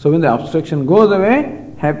 So when the obstruction goes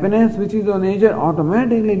away, happiness, which is your nature,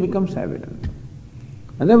 automatically becomes evident.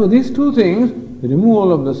 And therefore these two things,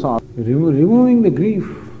 removal of the sorrow, removing the grief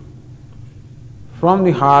from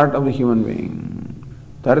the heart of the human being.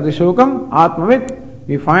 Tarati Shokam Atmavit.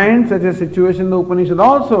 We find such a situation in the Upanishad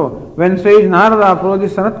also, when sage Narada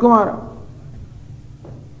approaches Sanat Kumara.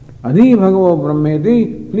 Adi Bhagavo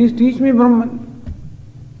Brahmeti, please teach me Brahman.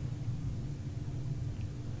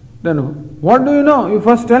 Then what do you know? You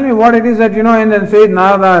first tell me what it is that you know, and then sage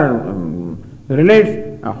Narada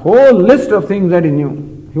relates a whole list of things that he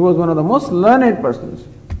knew. He was one of the most learned persons.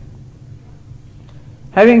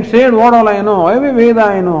 Having said what all I know, every Veda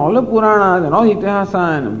I know, all the Puranas and all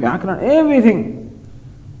Itihasa and Vyakarana, everything,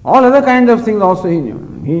 all other kinds of things also he knew.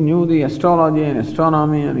 He knew the astrology and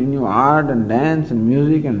astronomy, and he knew art and dance and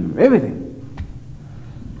music and everything.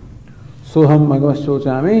 Soham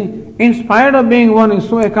Bhagavaschochami, in spite of being one who is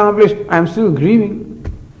so accomplished, I am still grieving.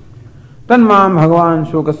 Tanmam Bhagavan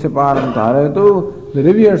Shokasya Param Tarayatu, the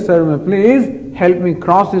revered sir, may please help me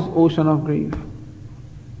cross this ocean of grief.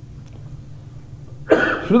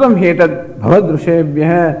 Shrutam Hetad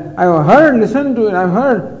Bhavadrushebhyah, I have heard, listened to it, I have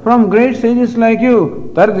heard from great sages like you,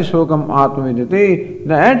 Tarati Shokam Atmavidyate,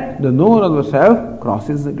 that the knower of the self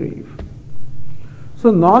crosses the grief.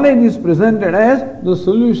 So knowledge is presented as the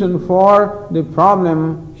solution for the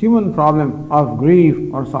problem, human problem of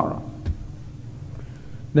grief or sorrow.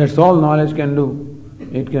 That's all knowledge can do.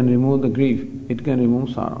 It can remove the grief, it can remove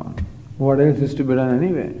sorrow. What else is to be done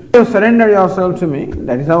anyway? You surrender yourself to me.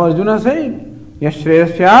 That is how Arjuna said.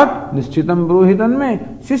 Yashreyasyaat nischitam bruhitan me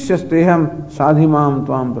shishyasteham sadhimam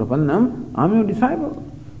tvam prapannam. I am your disciple.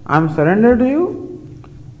 I am surrendered to you.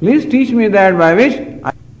 Please teach me that by which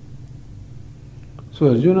I... So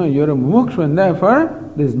Arjuna, you are a mumukshu, and therefore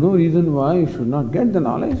there is no reason why you should not get the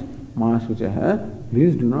knowledge. Mahasuchaha,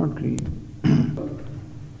 please do not grieve.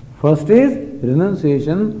 First is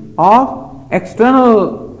renunciation of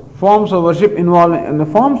external forms of worship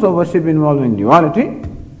involving duality,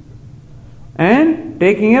 and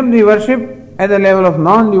taking up the worship at the level of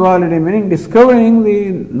non-duality, meaning discovering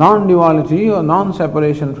the non-duality or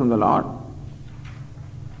non-separation from the Lord,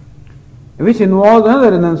 which involves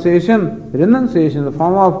another renunciation, the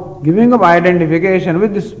form of giving up identification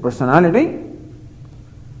with this personality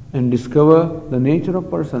and discover the nature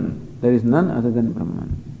of person. There is none other than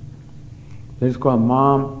Brahman. That is called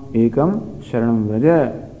Mam Ekam Sharanam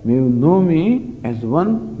Vraja. May you know me as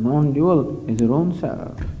one non-dual, as your own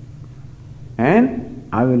self. And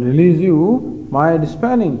I will release you by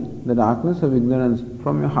dispelling the darkness of ignorance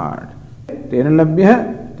from your heart. Tena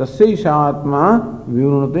labhya tasya atma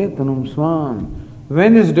virunate tanum swam.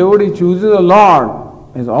 When this devotee chooses the Lord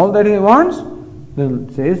as all that he wants, then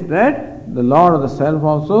it says that the Lord of the self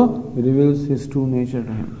also reveals his true nature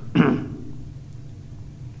to him.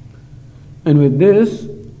 And with this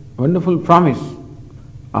wonderful promise,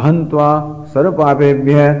 Ahantva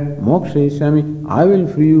sarapapebhya mokshayishami, I will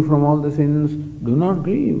free you from all the sins. Do not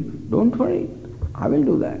grieve, don't worry, I will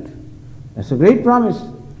do that. That's a great promise.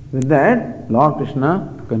 With that, Lord Krishna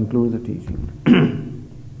concludes the teaching.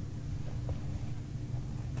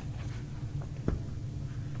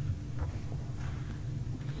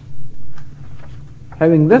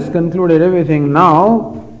 Having thus concluded everything,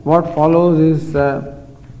 now what follows is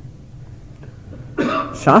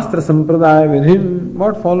Shastra Sampradaya Vidhim.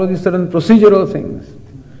 What follows is certain procedural things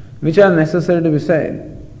which are necessary to be said.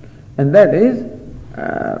 And that is,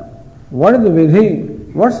 what is the Vidhi?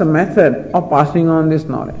 What's the method of passing on this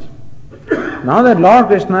knowledge? Now that Lord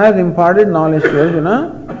Krishna has imparted knowledge to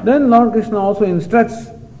Arjuna, then Lord Krishna also instructs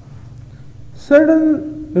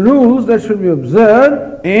certain rules that should be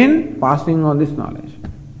observed in passing on this knowledge.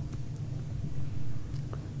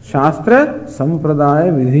 Shastra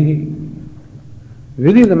Sampradaya Vidhi.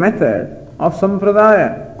 Vidhi is the method of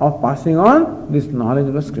Sampradaya, of passing on this knowledge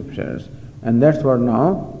of the scriptures. And that's what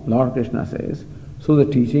now Lord Krishna says. So the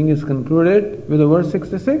teaching is concluded with the verse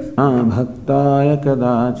 66. Na bhaktaya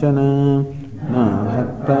kadachana, na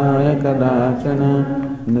bhaktaya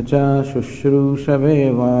kadachana, na cha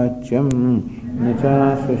shushrushabe vachyam, na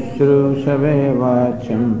cha shushrushabe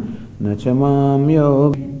vachyam, na cha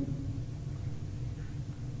mamyo.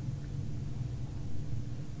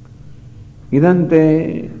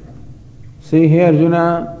 Idante, see here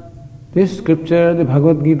Arjuna, this scripture, the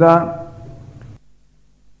Bhagavad Gita,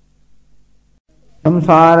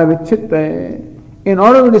 samsara vichitte, in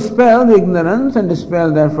order to dispel the ignorance and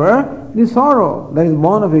dispel therefore the sorrow that is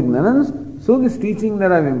born of ignorance. So this teaching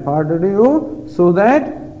that I have imparted to you, so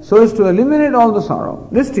as to eliminate all the sorrow.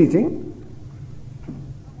 This teaching,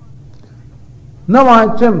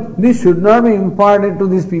 navacham, this should not be imparted to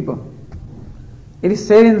these people. It is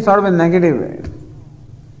said in sort of a negative way.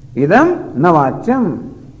 Idam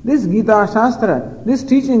navacham, this Gita Shastra, this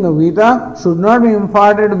teaching of Gita should not be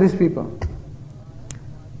imparted to these people.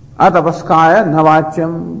 Atapaskaya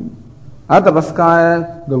navacham.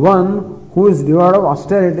 Atapaskaya, the one who is devoid of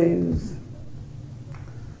austerities.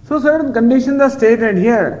 So certain conditions are stated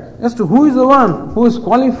here as to who is the one who is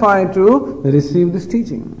qualified to receive this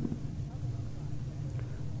teaching.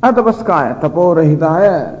 Atapaskaya,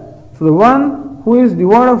 taporahitaya. So the one who is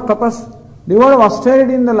devoid of tapas, devoid of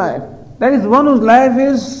austerity in the life. That is one whose life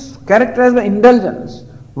is characterized by indulgence.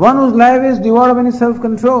 One whose life is devoid of any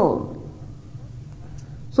self-control.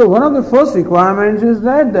 So one of the first requirements is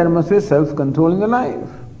that there must be self-control in the life.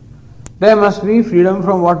 There must be freedom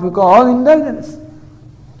from what we call indulgence.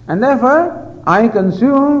 And therefore, I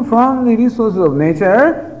consume from the resources of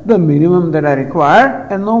nature the minimum that I require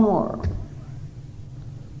and no more.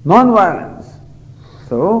 Non-violence.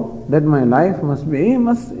 So, that my life must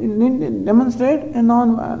demonstrate a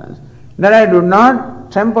non-violence. That I do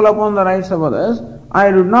not trample upon the rights of others.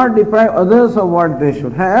 I do not deprive others of what they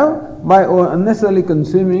should have by unnecessarily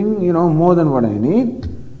consuming, more than what I need.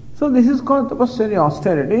 So this is called tapasya,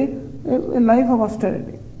 austerity, a life of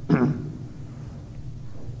austerity.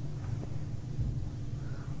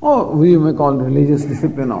 Or we may call religious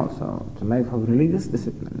discipline also. It's a life of religious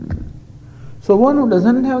discipline. So one who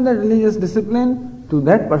doesn't have that religious discipline, to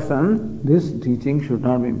that person, this teaching should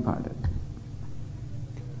not be imparted.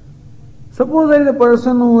 Suppose there is a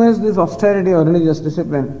person who has this austerity or religious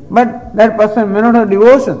discipline, but that person may not have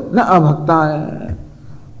devotion. Na abhaktaya.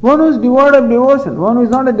 One who is devoid of devotion, one who is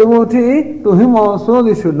not a devotee, to him also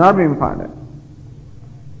this should not be imparted.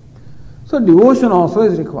 So devotion also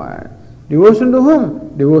is required. Devotion to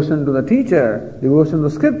whom? Devotion to the teacher, devotion to the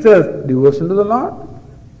scriptures, devotion to the Lord.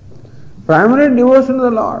 Primary devotion to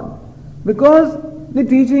the Lord. Because the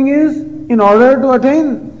teaching is in order to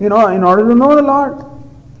attain, in order to know the Lord.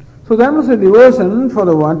 So there must be devotion to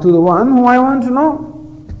the one whom I want to know.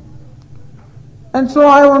 And so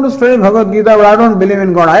I want to study Bhagavad Gita, but I don't believe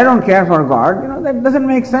in God. I don't care for God. That doesn't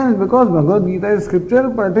make sense because Bhagavad Gita is scripture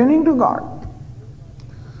pertaining to God.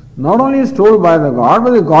 Not only is told by the God,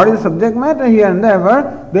 but the God is subject matter here, and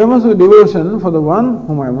therefore there must be devotion for the one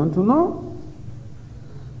whom I want to know.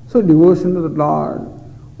 So devotion to the Lord.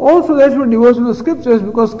 Also there should be devotion to the scriptures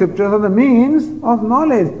because scriptures are the means of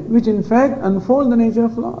knowledge which in fact unfold the nature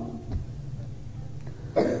of Lord.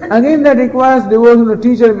 Again that requires devotion to the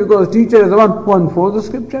teacher because teacher is the one who unfolds the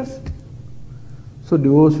scriptures. So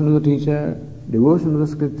devotion to the teacher, devotion to the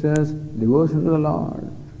scriptures, devotion to the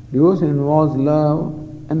Lord. Devotion involves love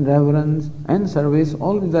and reverence and service,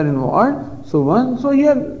 all these are involved. So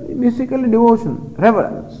here basically devotion,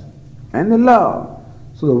 reverence and the love.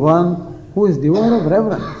 So the one who is devoid of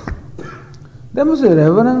reverence, there must be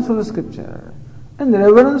reverence for the scripture and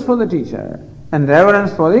reverence for the teacher and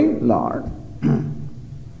reverence for the Lord.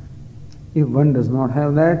 If one does not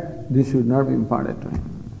have that, this should not be imparted to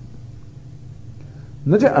him.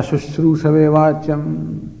 Nacha ashushrusave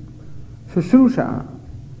vacham. Shushrusha.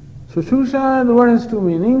 Shushrusha, the word has two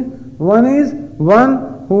meanings. One is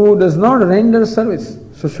one who does not render service.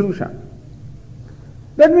 Shushrusha.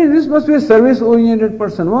 That means this must be a service-oriented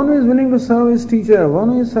person. One who is willing to serve his teacher, one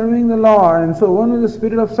who is serving the Lord, and so one with the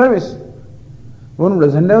spirit of service. One who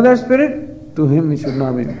doesn't have that spirit, to him it should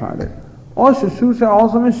not be imparted. Or Shushrusha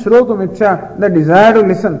also means Shrotum Ichcha, the desire to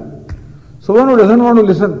listen. So one who doesn't want to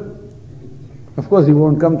listen, of course he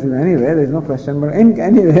won't come to you anyway, there is no question, but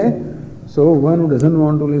anyway, so one who doesn't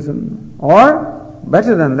want to listen. Or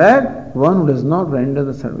better than that, one who does not render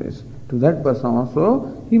the service. To that person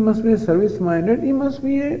also, he must be service-minded, he must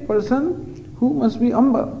be a person who must be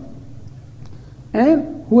humble.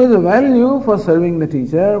 And who has a value for serving the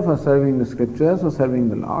teacher, for serving the scriptures, for serving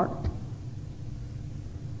the Lord.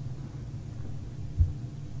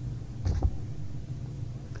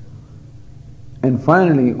 And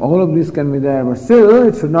finally, all of this can be there, but still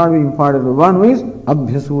it should not be imparted to one who is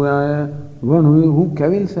abhyasuyaya, one who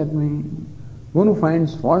cavils at me, one who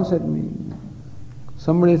finds faults at me.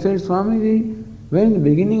 Somebody said, Swamiji, when in the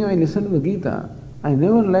beginning I listened to the Gita, I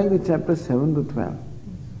never liked the chapters 7 to 12.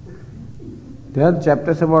 They are the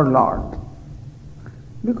chapters about Lord.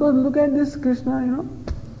 Because look at this Krishna,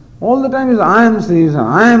 all the time is I am this and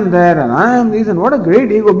I am there and I am this, and what a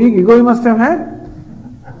great ego, big ego he must have had.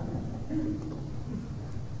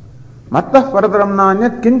 Mattah parataram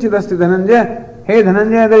nanyat kinchidasti Dhananjaya. Hey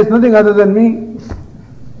Dhananjaya, there is nothing other than me.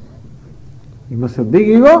 You must have big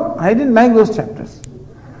ego. I didn't like those chapters.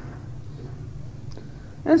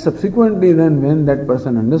 And subsequently then when that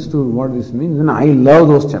person understood what this means, then I love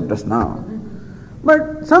those chapters now.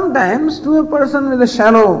 But sometimes to a person with a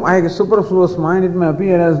shallow, superfluous mind, it may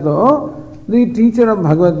appear as though the teacher of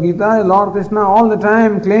Bhagavad Gita, Lord Krishna, all the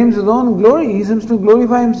time claims his own glory. He seems to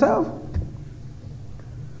glorify himself.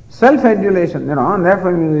 Self-adulation, and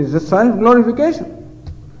therefore it is just self-glorification.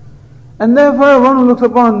 And therefore one who looks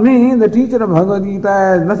upon me, the teacher of Bhagavad Gita,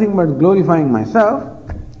 as nothing but glorifying myself,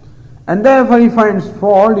 and therefore he finds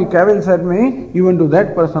fault, he cavils at me, even to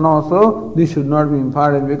that person also, this should not be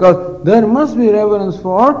imparted, because there must be reverence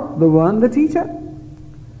for the one, the teacher.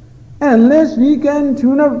 And unless we can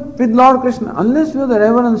tune up with Lord Krishna, unless we have the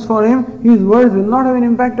reverence for him, his words will not have an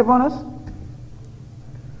impact upon us.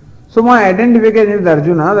 So my identification with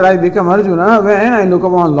Arjuna, that I become Arjuna when I look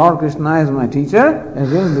upon Lord Krishna as my teacher, as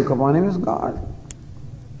well as look upon him as God.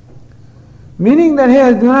 Meaning that here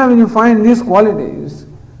Arjuna, when you find these qualities,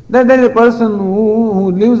 that there is a person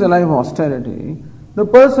who lives a life of austerity, the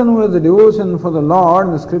person who has the devotion for the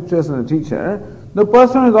Lord, the scriptures and the teacher, the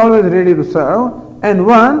person who is always ready to serve, and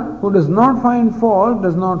one who does not find fault,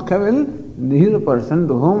 does not cavil, he is a person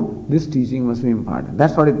to whom this teaching must be imparted.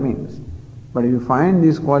 That's what it means. But if you find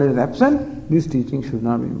these qualities absent, this teaching should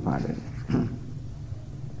not be imparted.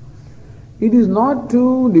 It is not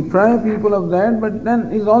to deprive people of that, but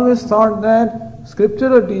then it is always thought that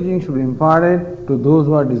scripture or teaching should be imparted to those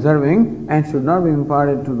who are deserving and should not be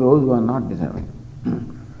imparted to those who are not deserving.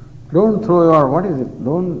 Don't throw your,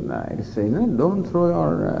 don't throw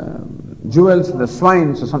your jewels to the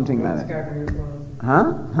swines or something like that.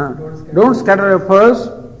 Don't scatter your pearls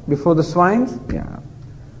before the swines. Yeah.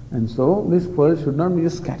 And so this pearl should not be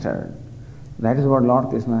just scattered. That is what Lord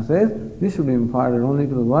Krishna says. This should be imparted only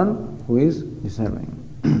to the one who is deserving.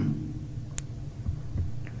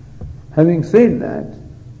 Having said that,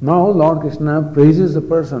 now Lord Krishna praises the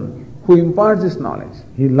person who imparts this knowledge.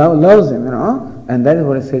 He loves him, and that is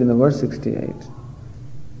what is said in the verse 68.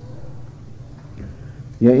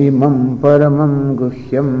 Ya imam paramam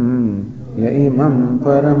guhyam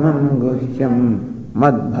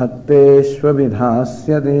madbhakteshva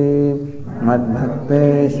vidhasyate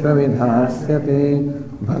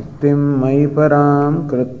bhaktim mai param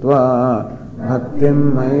krutva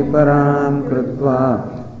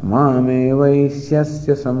mame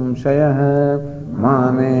vaishyasya samshayah.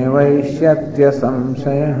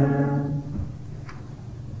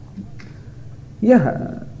 Yah,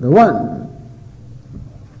 the one,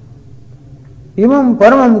 imam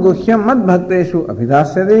paramam guhyam madbhakteshu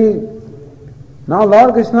abhidasyate. Now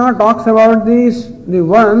Lord Krishna talks about the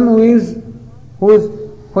one who is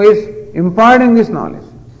imparting this knowledge.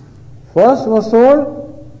 First was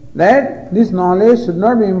told that this knowledge should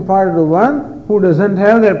not be imparted to one who doesn't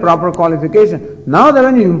have their proper qualification. Now that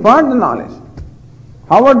when you impart the knowledge,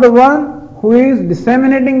 how about the one who is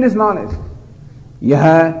disseminating this knowledge?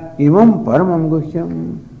 Yaha imam paramam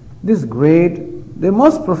guhyam. This great, the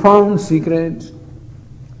most profound secret,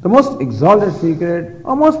 the most exalted secret,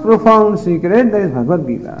 or most profound secret, that is Bhagavad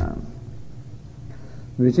Gita,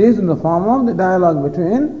 which is in the form of the dialogue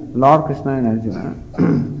between Lord Krishna and Arjuna.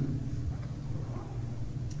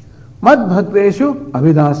 Mad bhakteshu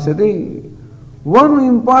abhidasyati. One who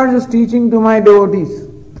imparts his teaching to my devotees.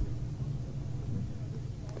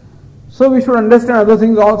 So we should understand other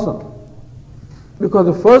things also. Because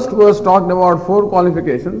the first verse talked about 4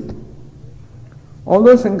 qualifications.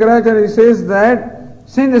 Although Shankaracharya says that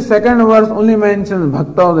since the second verse only mentions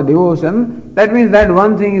bhakta of the devotion, that means that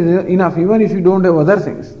one thing is enough, even if you don't have other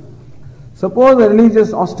things. Suppose the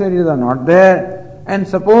religious austerities are not there, and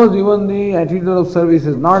suppose even the attitude of service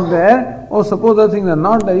is not there, or suppose other things are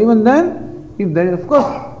not there, even then, if there is, of course,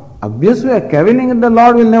 Obviously, a cavilling at the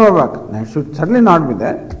Lord will never work. That should certainly not be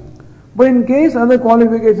there. But in case other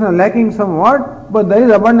qualifications are lacking somewhat, but there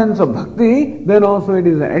is abundance of bhakti, then also it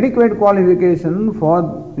is an adequate qualification for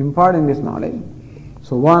imparting this knowledge.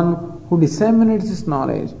 So one who disseminates this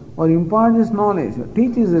knowledge, or imparts this knowledge, or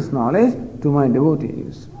teaches this knowledge to my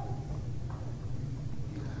devotees.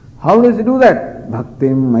 How does he do that?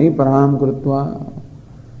 Bhaktim mai param krutva.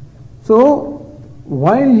 So,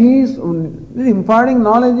 while he is imparting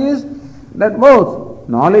knowledge is that both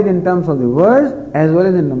knowledge in terms of the words as well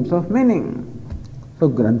as in terms of meaning. So,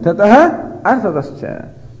 granthatah arthatascha.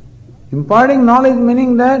 Imparting knowledge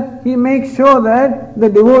meaning that he makes sure that the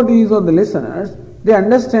devotees or the listeners, they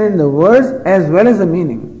understand the words as well as the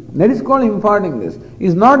meaning. That is called imparting this.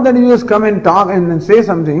 It's not that you just come and talk and then say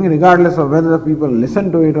something regardless of whether the people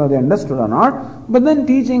listen to it or they understood or not. But then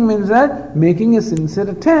teaching means that making a sincere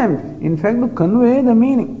attempt, in fact, to convey the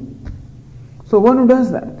meaning. So one who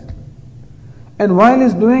does that. And while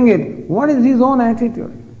he's doing it, what is his own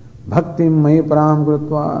attitude? Bhaktim mai param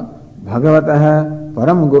krutva bhagavatah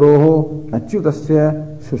param guroho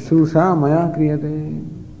achyutasya shushrusha maya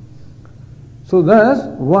kriyate. So thus,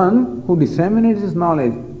 one who disseminates his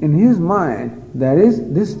knowledge, in his mind there is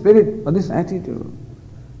this spirit or this attitude,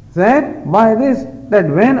 that by this, that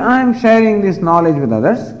when I am sharing this knowledge with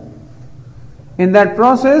others, in that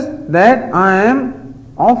process that I am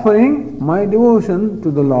offering my devotion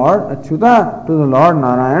to the Lord Achyuta, to the Lord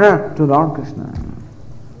Narayana, to Lord Krishna.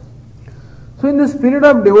 So in the spirit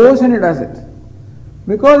of devotion he does it.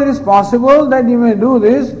 Because it is possible that you may do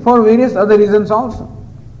this for various other reasons also.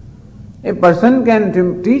 A person can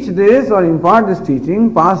teach this or impart this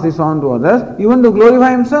teaching, pass this on to others, even to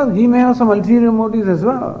glorify himself. He may have some ulterior motives as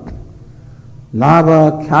well.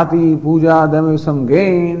 Labha, khyati, puja, there may be some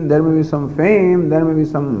gain, there may be some fame, there may be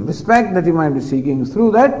some respect that he might be seeking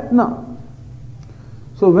through that. No.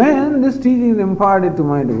 So when this teaching is imparted to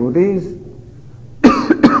my devotees,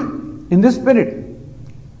 in this spirit,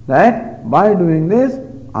 that by doing this,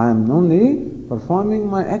 I am only performing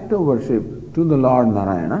my act of worship to the Lord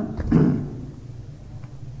Narayana.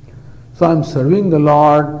 So I am serving the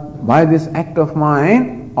Lord by this act of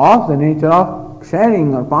mine of the nature of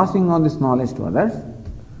sharing or passing on this knowledge to others.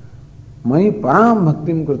 Mai param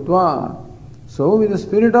bhaktim krutva. So with the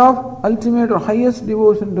spirit of ultimate or highest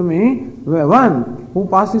devotion to me, one who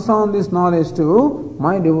passes on this knowledge to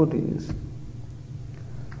my devotees.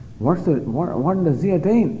 What does he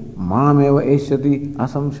attain? Mameva eshyati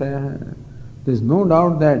asamshaya. There is no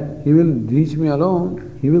doubt that he will reach me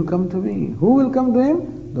alone. He will come to me. Who will come to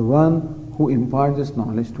him? The one who imparts this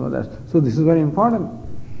knowledge to others. So this is very important.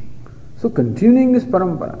 So continuing this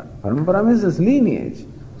parampara. Parampara means this lineage.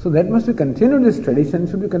 So that must be continued. This tradition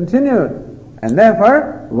should be continued. And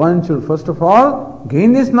therefore, one should first of all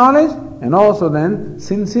gain this knowledge and also then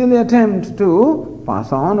sincerely attempt to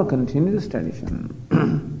pass on or continue this tradition.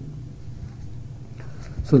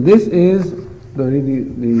 So this is the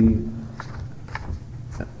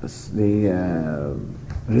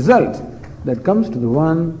result that comes to the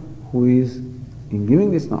one who is in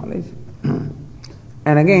giving this knowledge.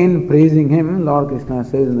 And again, praising him, Lord Krishna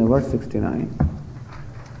says in the verse 69,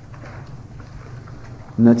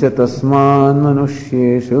 Nacha tasman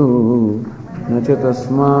manusyeshu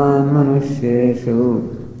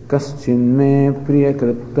kaschin me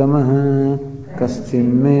priyakrittamah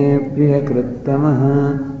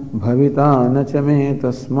bhavita nacha me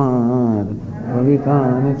tasmad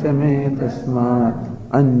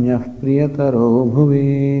anyah priyataro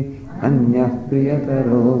bhuvi.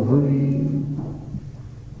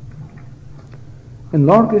 And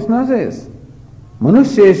Lord Krishna says,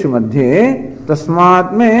 Manusyeshu madhye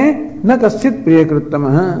tasmat me na kaschit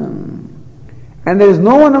priyakrittamah. And there is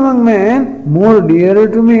no one among men more dearer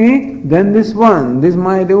to me than this one, this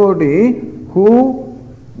my devotee, who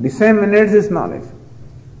disseminates his knowledge.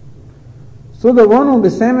 So the one who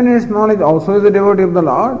disseminates knowledge also is a devotee of the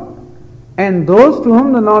Lord, and those to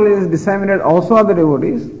whom the knowledge is disseminated also are the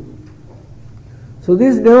devotees. So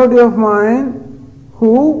this devotee of mine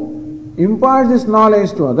who imparts this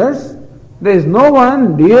knowledge to others, there is no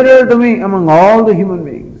one dearer to me among all the human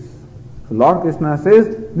beings. So Lord Krishna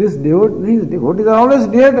says, these devotees are always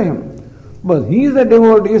dear to him. But he is a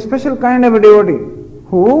devotee, a special kind of a devotee,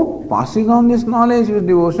 who, passing on this knowledge with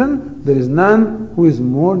devotion, there is none who is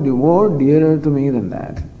more dearer to me than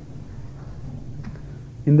that.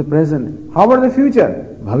 In the present. How about the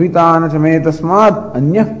future? Bhavita nachame tasmad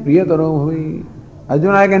anyah priyataro bhavi.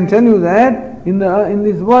 Arjuna, I can tell you that in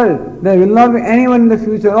this world, there will not be anyone in the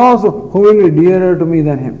future also who will be dearer to me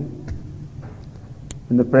than him.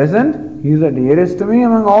 In the present, he is the dearest to me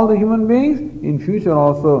among all the human beings. In future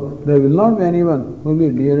also, there will not be anyone who will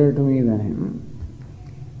be dearer to me than him.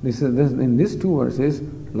 In these two verses,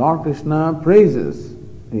 Lord Krishna praises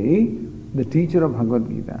the teacher of Bhagavad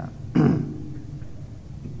Gita.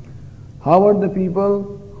 How are the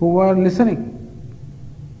people who are listening?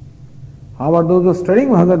 How are those who are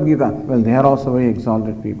studying Bhagavad Gita? Well, they are also very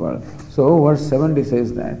exalted people. So, verse 70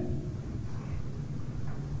 says that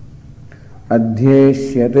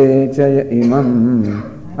Adhyeshyate chaya imam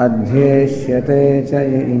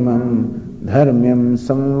dharmyam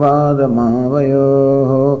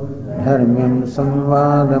samvadamavayoh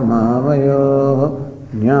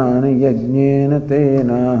jnana yajnena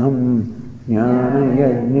tenaham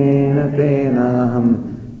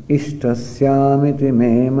ishtasyamiti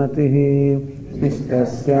me matihi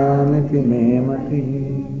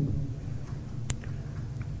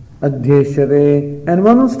Adhyeshyate, and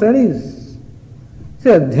one who studies. See,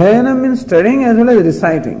 Adhyayana means studying as well as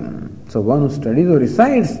reciting. So one who studies or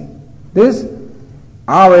recites this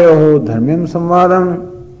Avayoho Dharmyam Samvadam,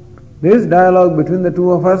 this dialogue between the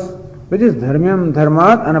two of us, which is Dharmyam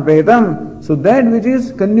Dharmat Anapetam, so that which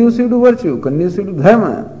is conducive to virtue, conducive to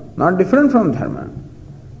Dharma, not different from Dharma.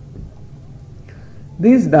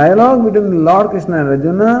 This dialogue between the Lord Krishna and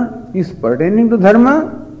Arjuna is pertaining to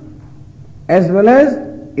Dharma as well as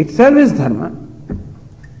itself is Dharma.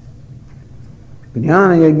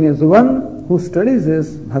 Jnana Yajna, so one who studies this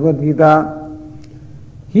Bhagavad Gita,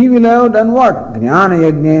 he will have done what? Jnana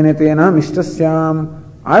Yajna Tenam Ishtasyam.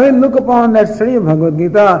 I will look upon that study of Bhagavad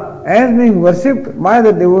Gita as being worshipped by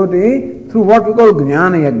the devotee through what we call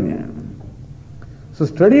Jnana Yajna. So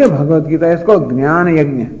study of Bhagavad Gita is called Jnana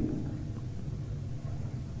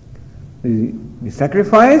Yajna. The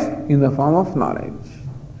sacrifice in the form of knowledge.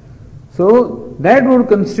 So that would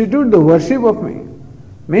constitute the worship of me.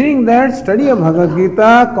 Meaning that study of Bhagavad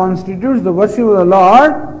Gita constitutes the worship of the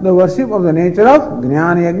Lord, the worship of the nature of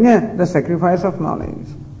Jnana Yajna, the sacrifice of knowledge.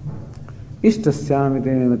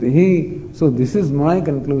 Ishtasyamiti matihi. So this is my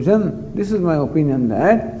conclusion, this is my opinion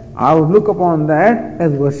that I would look upon that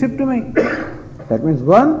as worship to me. That means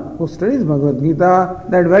one who studies Bhagavad Gita,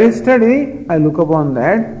 that very study, I look upon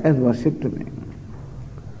that as worship to me.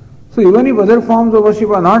 So even if other forms of worship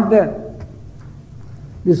are not there,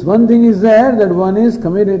 this one thing is there that one is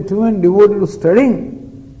committed to and devoted to studying.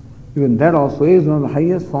 Even that also is one of the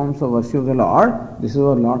highest forms of worship of the Lord. This is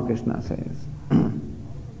what Lord Krishna says.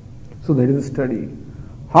 So that is the study.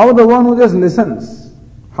 How the one who just listens?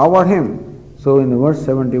 How about him? So in the verse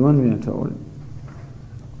 71 we are told,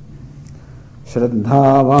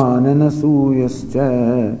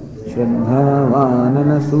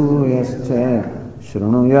 Shraddhavananasuyascha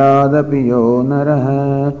Shrunuyadapi yo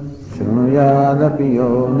naraha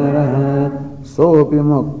Sopi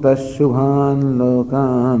mukta shubhan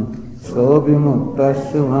lokan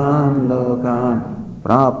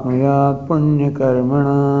Prapnuyat punya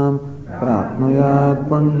karmanam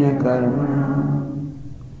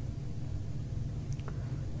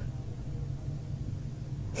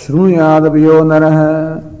Shrunuyadapi yo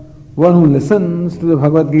naraha, one who listens to the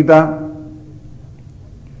Bhagavad Gita.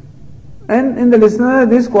 And in the listener,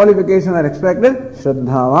 these qualifications are expected.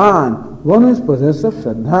 Shraddhavan, one who is possessed of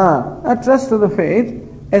Shraddha, a trust of the faith,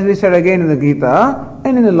 as we said again in the Gita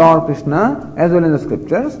and in the Lord Krishna, as well in the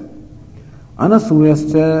scriptures.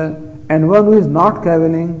 Anasuyascha, and one who is not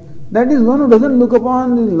cavilling, that is one who doesn't look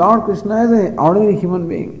upon the Lord Krishna as an ordinary human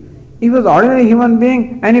being. If he was an ordinary human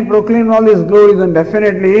being and he proclaimed all his glories, then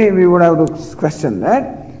definitely we would have to question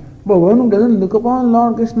that. But one who doesn't look upon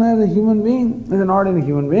Lord Krishna as a human being, as an ordinary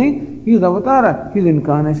human being, he is avatara, he is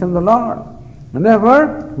incarnation of the Lord. And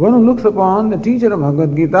therefore, one who looks upon the teacher of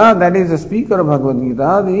Bhagavad Gita, that is the speaker of Bhagavad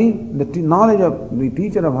Gita, the knowledge of the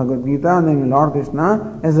teacher of Bhagavad Gita, and then Lord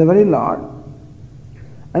Krishna, as the very Lord.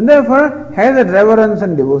 And therefore, has a reverence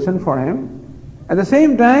and devotion for him. At the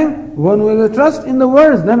same time, one who has a trust in the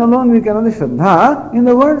words, then alone we can have the Shraddha in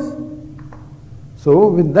the words. So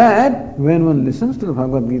with that, when one listens to the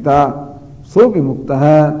Bhagavad Gita, sopi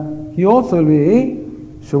muktaha, he also will be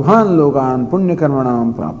shubhan lokan punya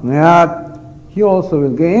karmanam prapnuyat. He also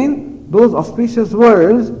will gain those auspicious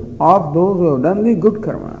words of those who have done the good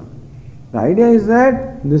karma. The idea is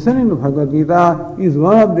that listening to Bhagavad Gita is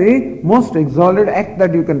one of the most exalted acts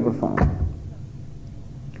that you can perform.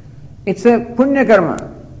 It's a punya karma.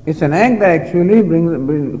 It's an act that actually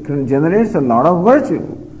generates a lot of virtue.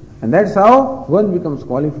 And that's how one becomes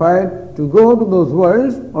qualified to go to those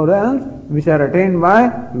worlds or realms which are attained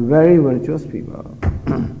by very virtuous people.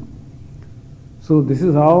 So this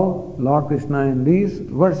is how Lord Krishna in these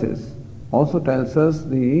verses also tells us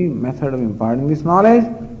the method of imparting this knowledge,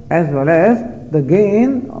 as well as the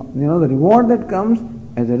gain, the reward that comes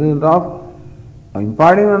as a result of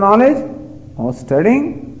imparting the knowledge or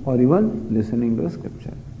studying or even listening to the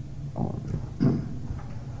scripture.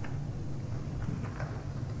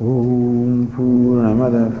 Om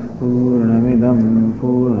Purnamada Purnamidam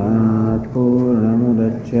Purnat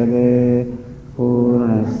Purnamudachyate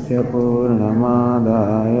Purnasya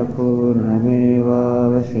Purnamadaya Purnameva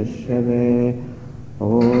Vasishyate.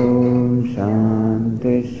 Om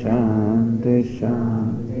Shanti Shanti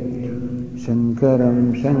Shanti. Shankaram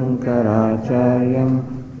Shankaracharyam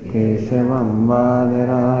Keshavam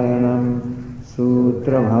Vadarayanam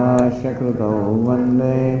Sutra Bhashya Krutau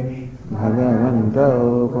Vande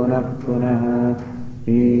Bhagavantau Punah Punah.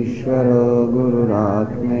 Ishvaro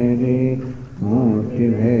Gururatmedi Murti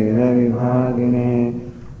Bheda Vibhagine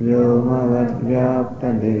Vyomavad-vyapta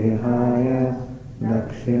Dehaya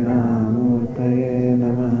Dakshinamurtaye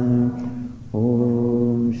Namaha.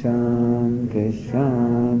 Om Shanti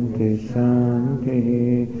Shanti Shanti.